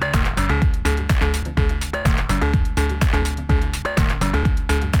do you have?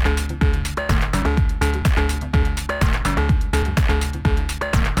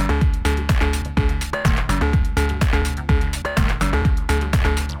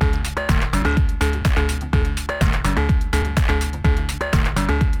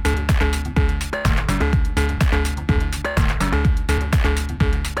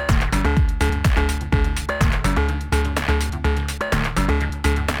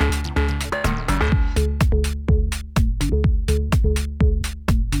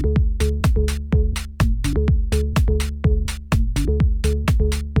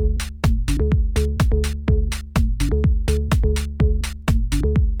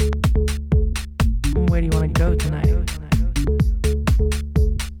 Where do you want to go tonight?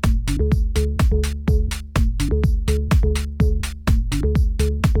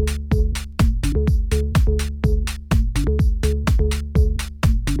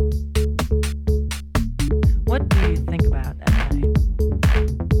 What do you think about at night?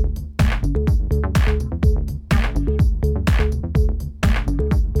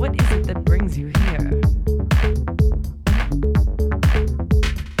 What is it that brings you here?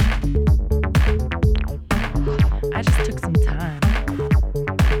 I just took some time.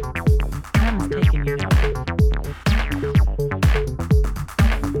 Time is taking you nowhere.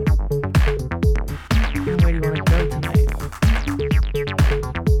 And where do you want to go tonight?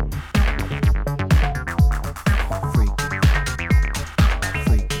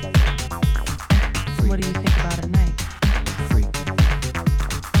 What do you think about at night?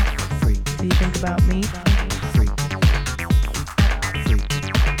 Do you think about me?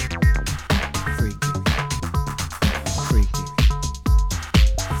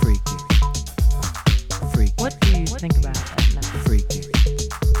 What do you think about at night?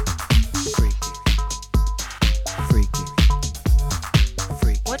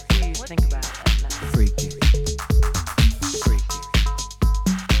 What do you think about at night?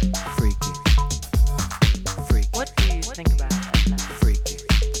 What do you think about at night?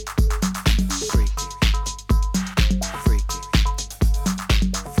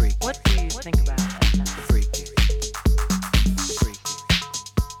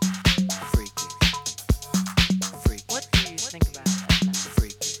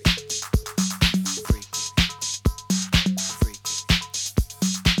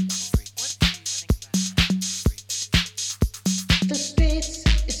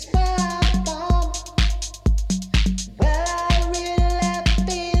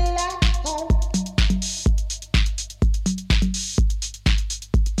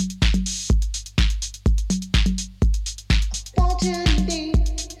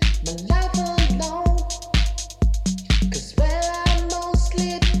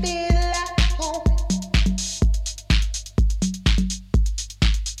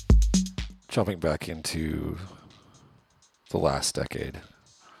 jumping back into the last decade.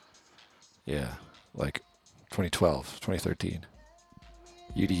 Yeah, like 2012, 2013.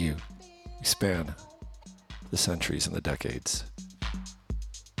 UDU. We span the centuries and the decades.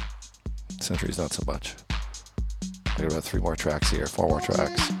 Centuries, not so much. I got about 3 more tracks here, 4 more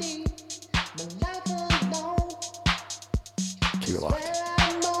tracks. Keep it locked.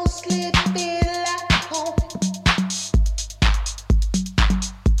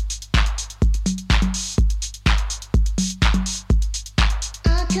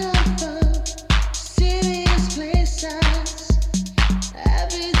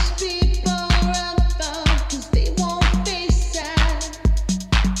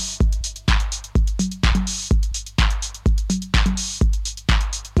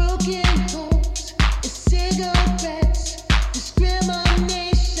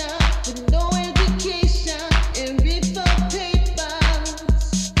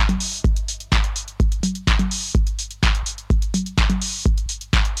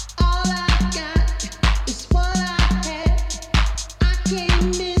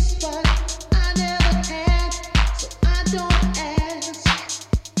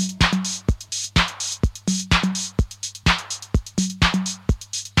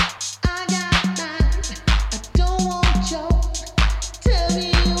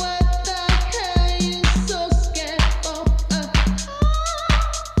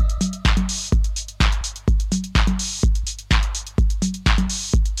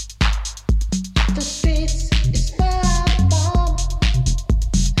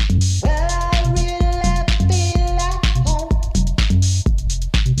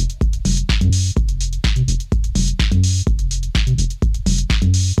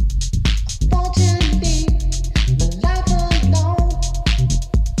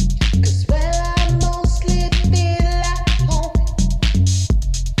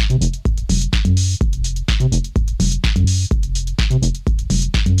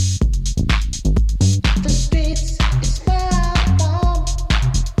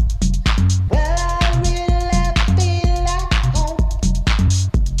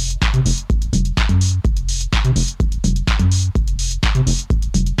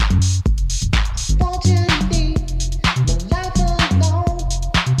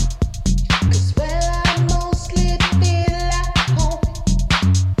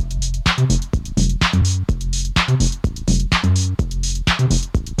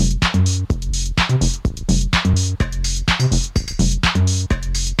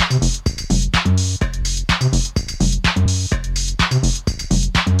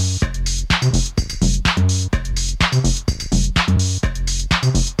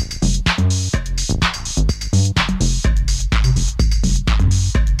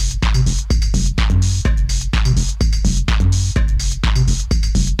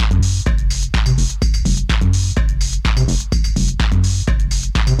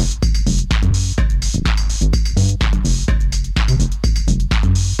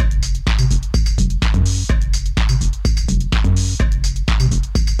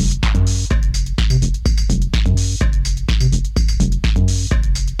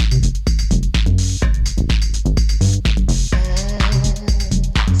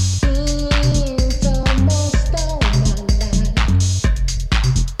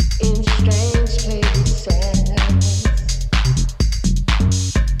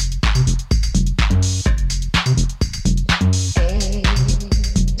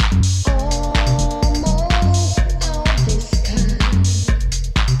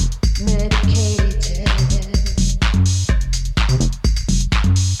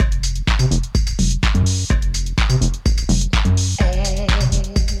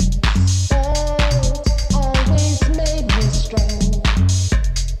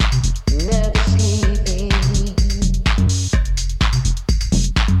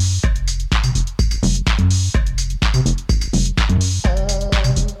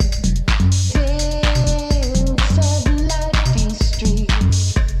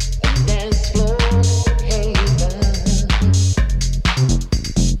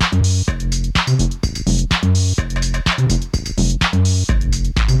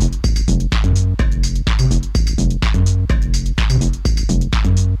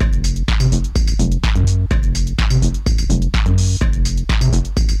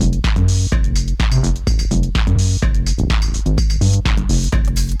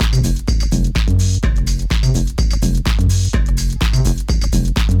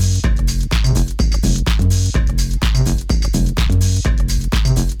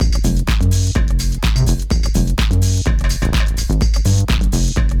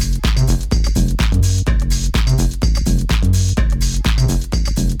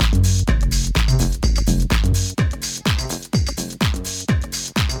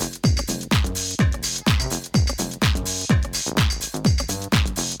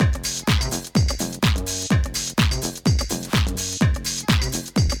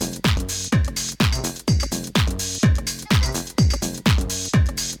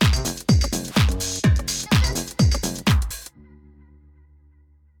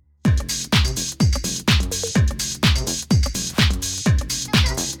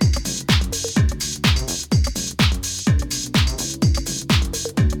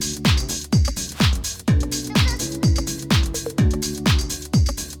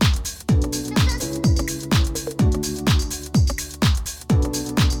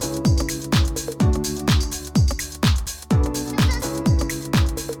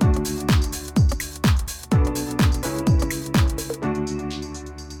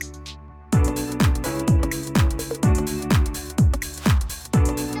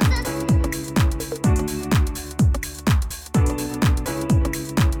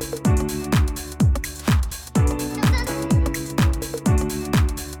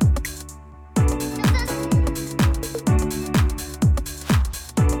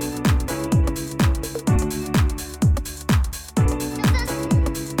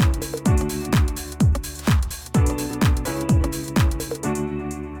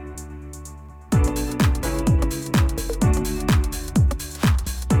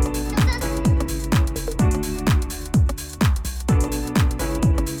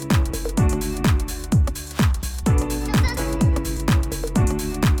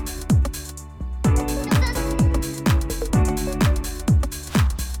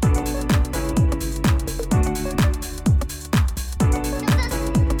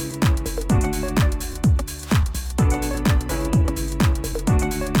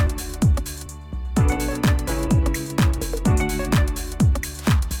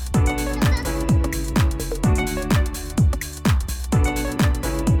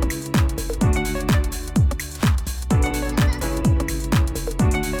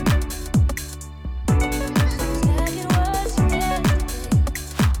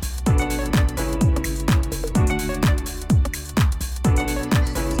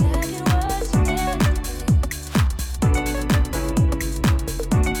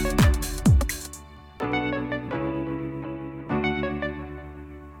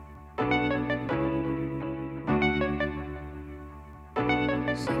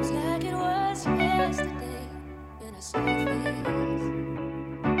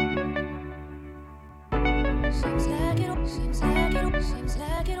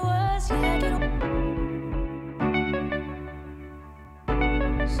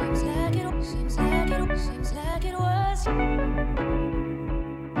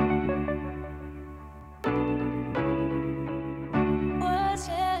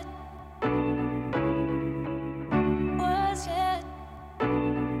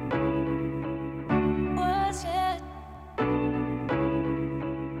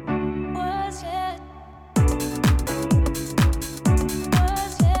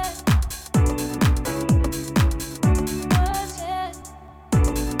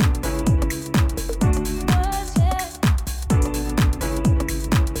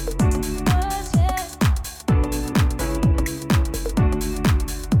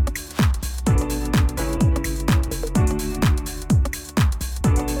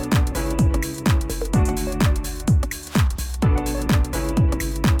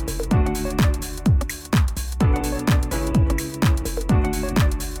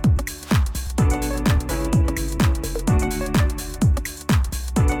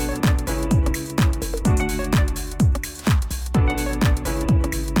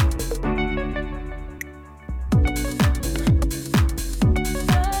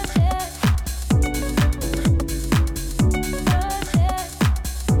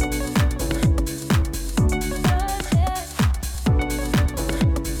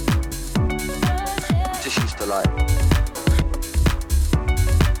 light.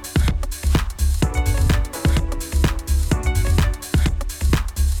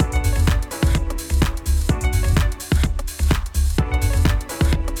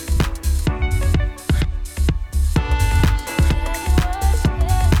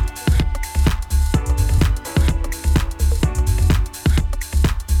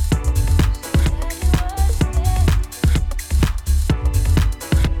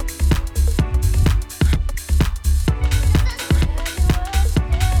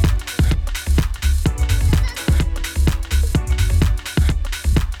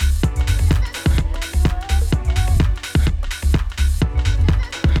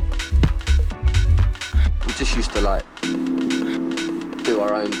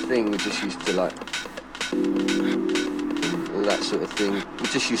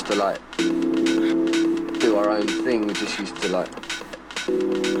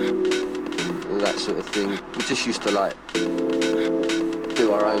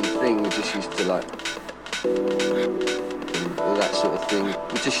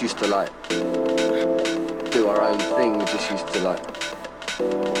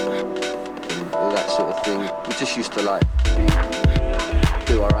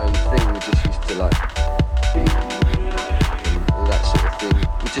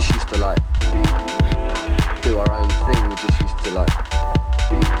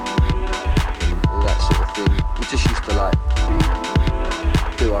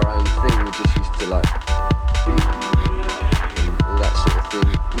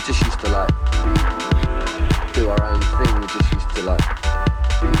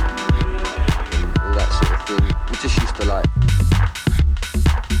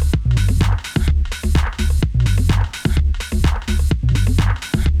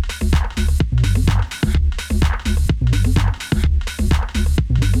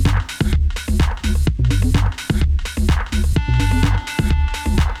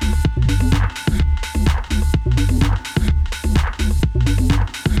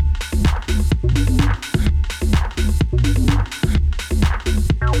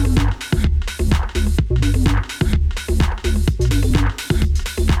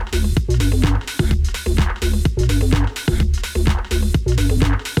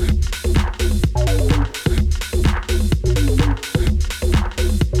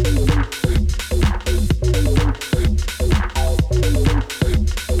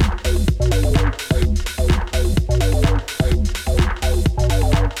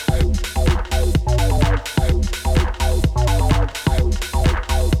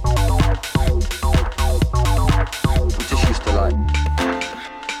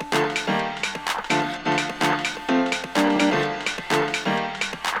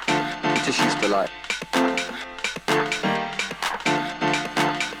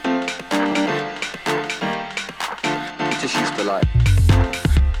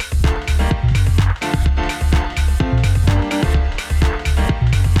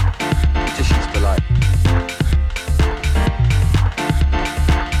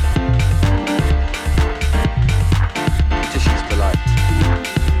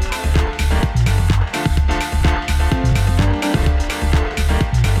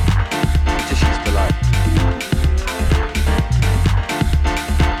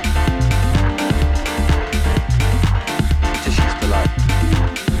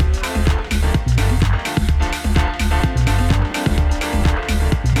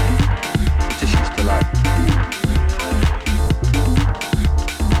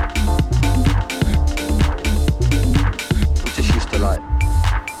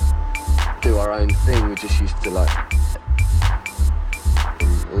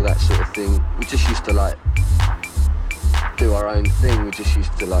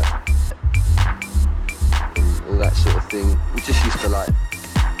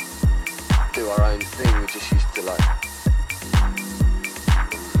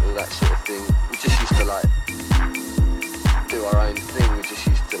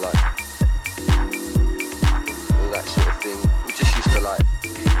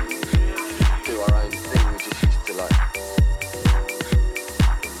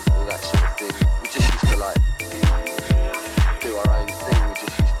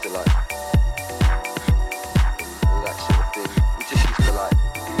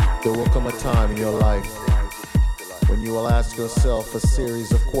 There will come a time in your life when you will ask yourself a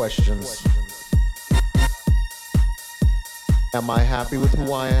series of questions. Am I happy with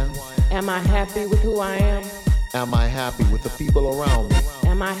who I am? Am I happy with who I am? Am I happy with the people around me?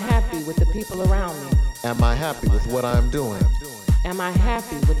 Am I happy with the people around me? Am I happy with what I'm doing? Am I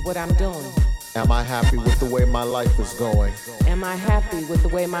happy with what I'm doing? Am I happy with the way my life is going? Am I happy with the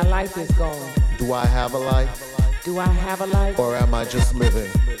way my life is going? Do I have a life? Do I have a life? Or am I just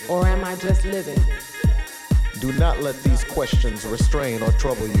living? Or am I just living? Do not let these questions restrain or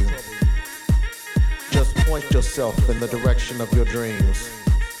trouble you. Just point yourself in the direction of your dreams.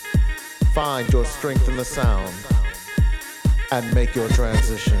 Find your strength in the sound and make your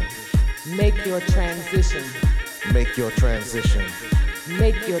transition. Make your transition. Make your transition.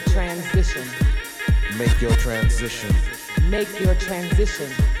 Make your transition. Make your transition. Make your transition.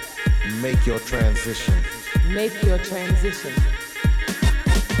 Make your transition. Make your transition.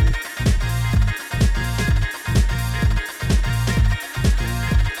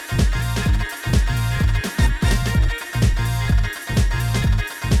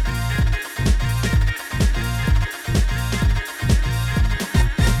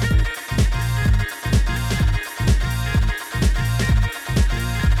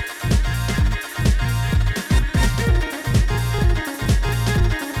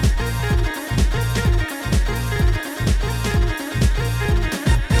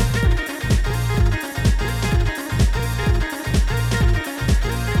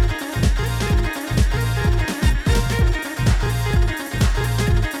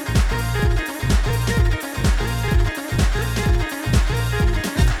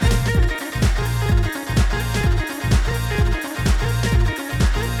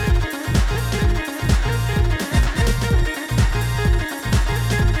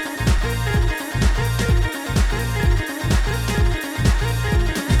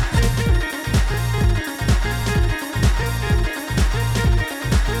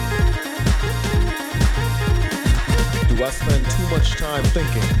 Do I spend too much time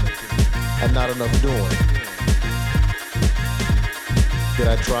thinking and not enough doing? Did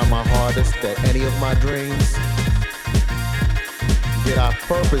I try my hardest at any of my dreams? Did I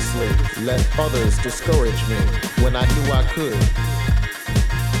purposely let others discourage me when I knew I could?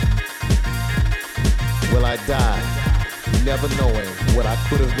 Will I die never knowing what I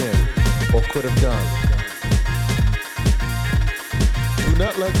could have been or could have done? Do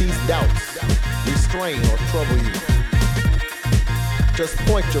not let these doubts restrain or trouble you. Just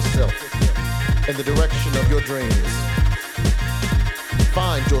point yourself in the direction of your dreams.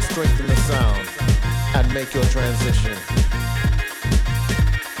 Find your strength in the sound and make your transition.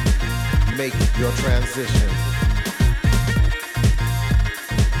 Make your transition.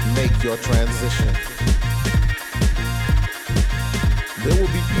 Make your transition. There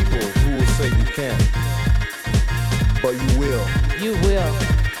will be people who will say you can't, but you will. You will.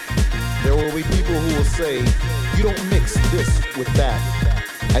 There will be people who will say, you don't mix this with that.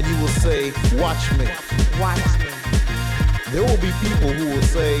 And you will say, watch me. Watch me. There will be people who will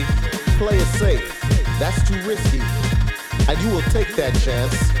say, play it safe. That's too risky. And you will take that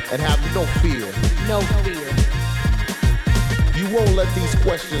chance and have no fear. No fear. You won't let these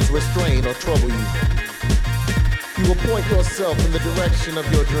questions restrain or trouble you. You will point yourself in the direction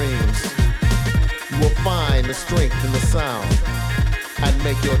of your dreams. You will find the strength in the sound and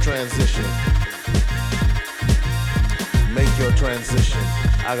make your transition. Make your transition.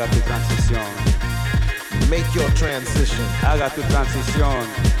 Haga tu transición. Make your transition. Haga tu transición.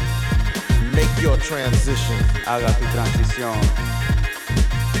 Make your transition. Haga tu transición.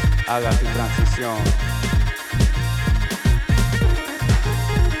 Haga tu transición.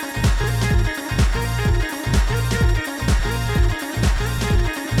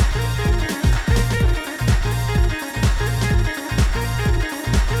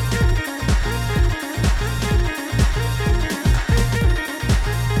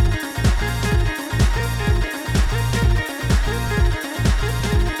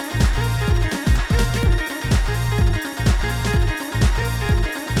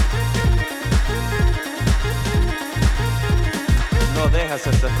 No dejas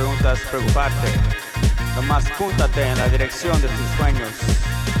estas preguntas preocuparte. Nomás púntate en la dirección de tus sueños.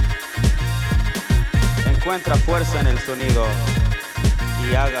 Encuentra fuerza en el sonido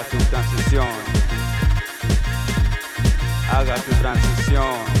y haga tu transición. Haga tu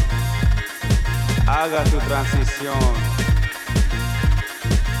transición. Haga tu transición.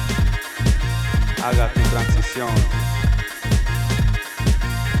 Haga tu transición.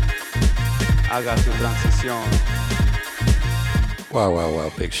 Haga tu transición. Wow, wow, wow.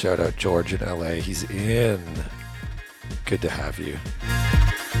 Big shout out, George in LA. He's in. Good to have you.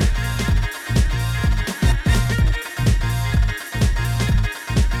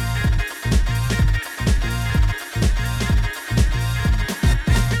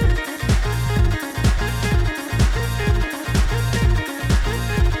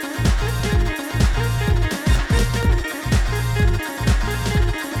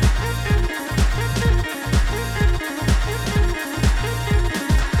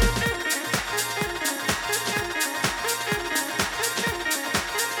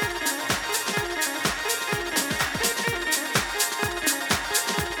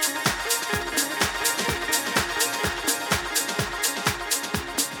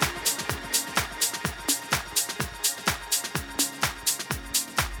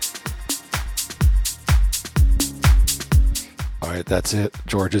 right, that's it.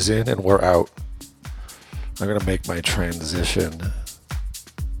 George is in and we're out. I'm going to make my transition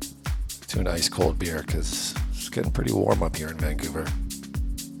to an ice cold beer because it's getting pretty warm up here in Vancouver.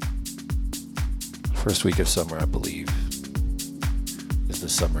 First week of summer, I believe, is the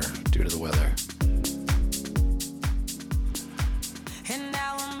summer due to the weather.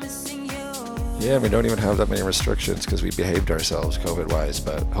 Yeah, we don't even have that many restrictions because we behaved ourselves COVID-wise,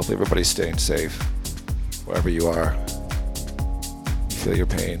 but hopefully everybody's staying safe wherever you are. You feel your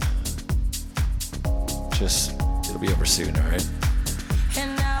pain. Just, it'll be over soon, alright?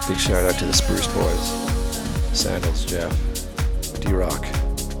 Big shout out to the Spruce Boys, Sandals, Jeff, D-Rock,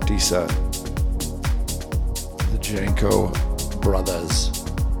 D-Sut, the Janko Brothers.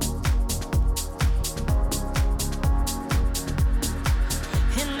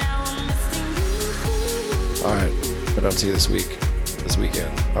 Alright, if I don't see you this weekend.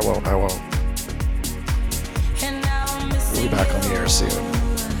 I won't. We'll be back on the air soon.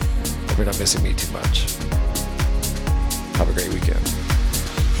 Hope you're not missing me too much. Have a great weekend.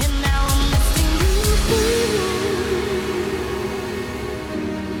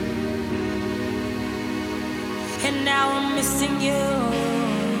 And now I'm missing you.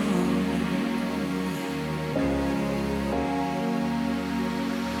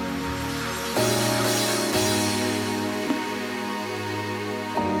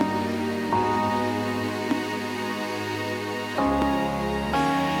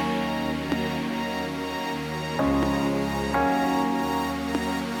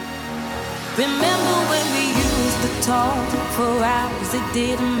 Remember when we used to talk for hours? It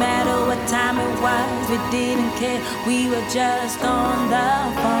didn't matter what time it was. We didn't care. We were just on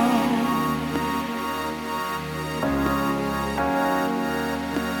the phone.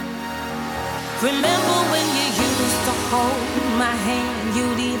 Remember when you used to hold my hand? You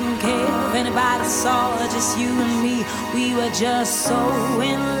didn't care if anybody saw, just you and me. We were just so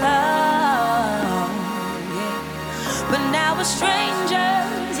in love, yeah. But now we're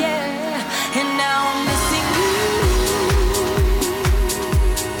strangers, yeah. And now I'm missing you.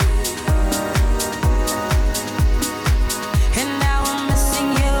 And now I'm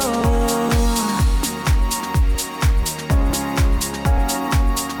missing you.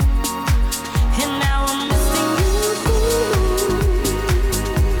 And now I'm missing you.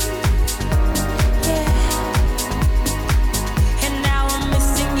 Yeah. And now I'm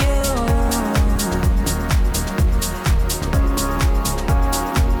missing you.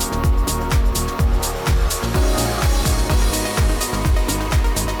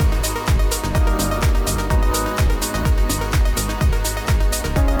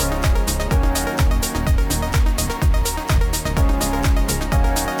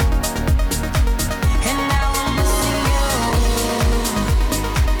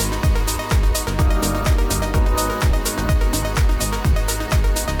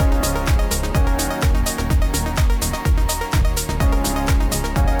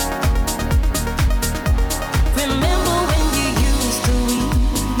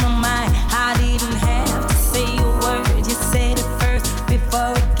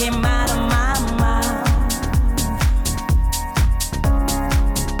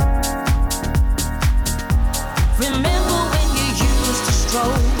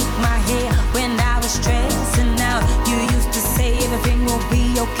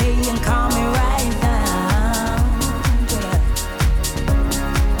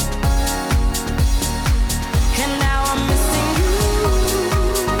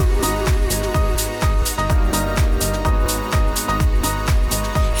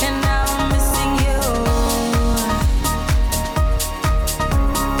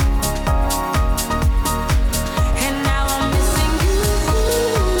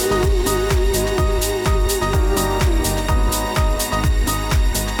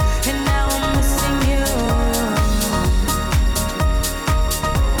 And now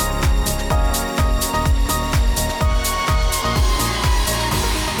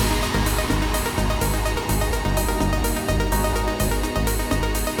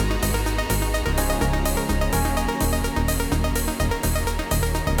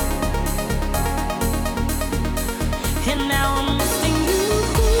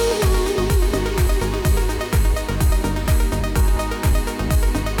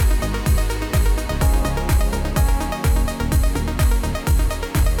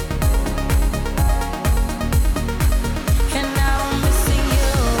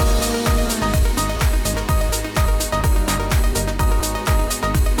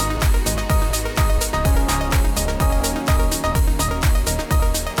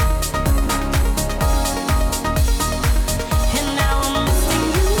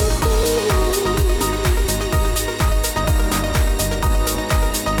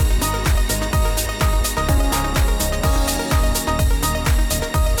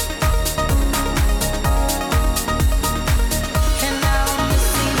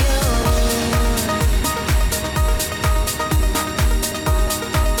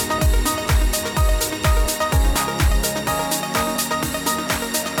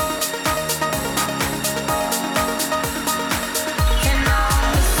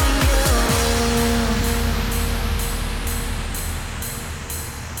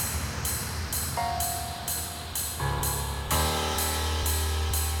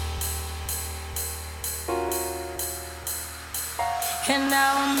And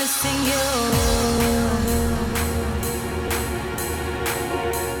now I'm missing you.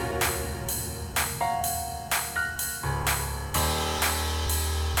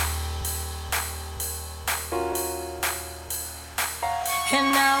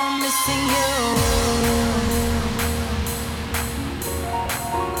 And now I'm missing you.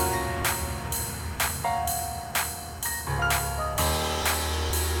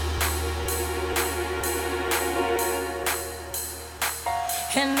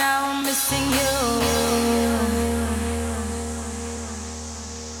 And now I'm missing you.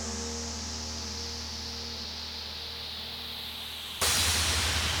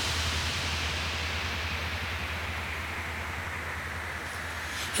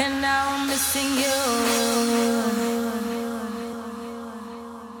 And now I'm missing you.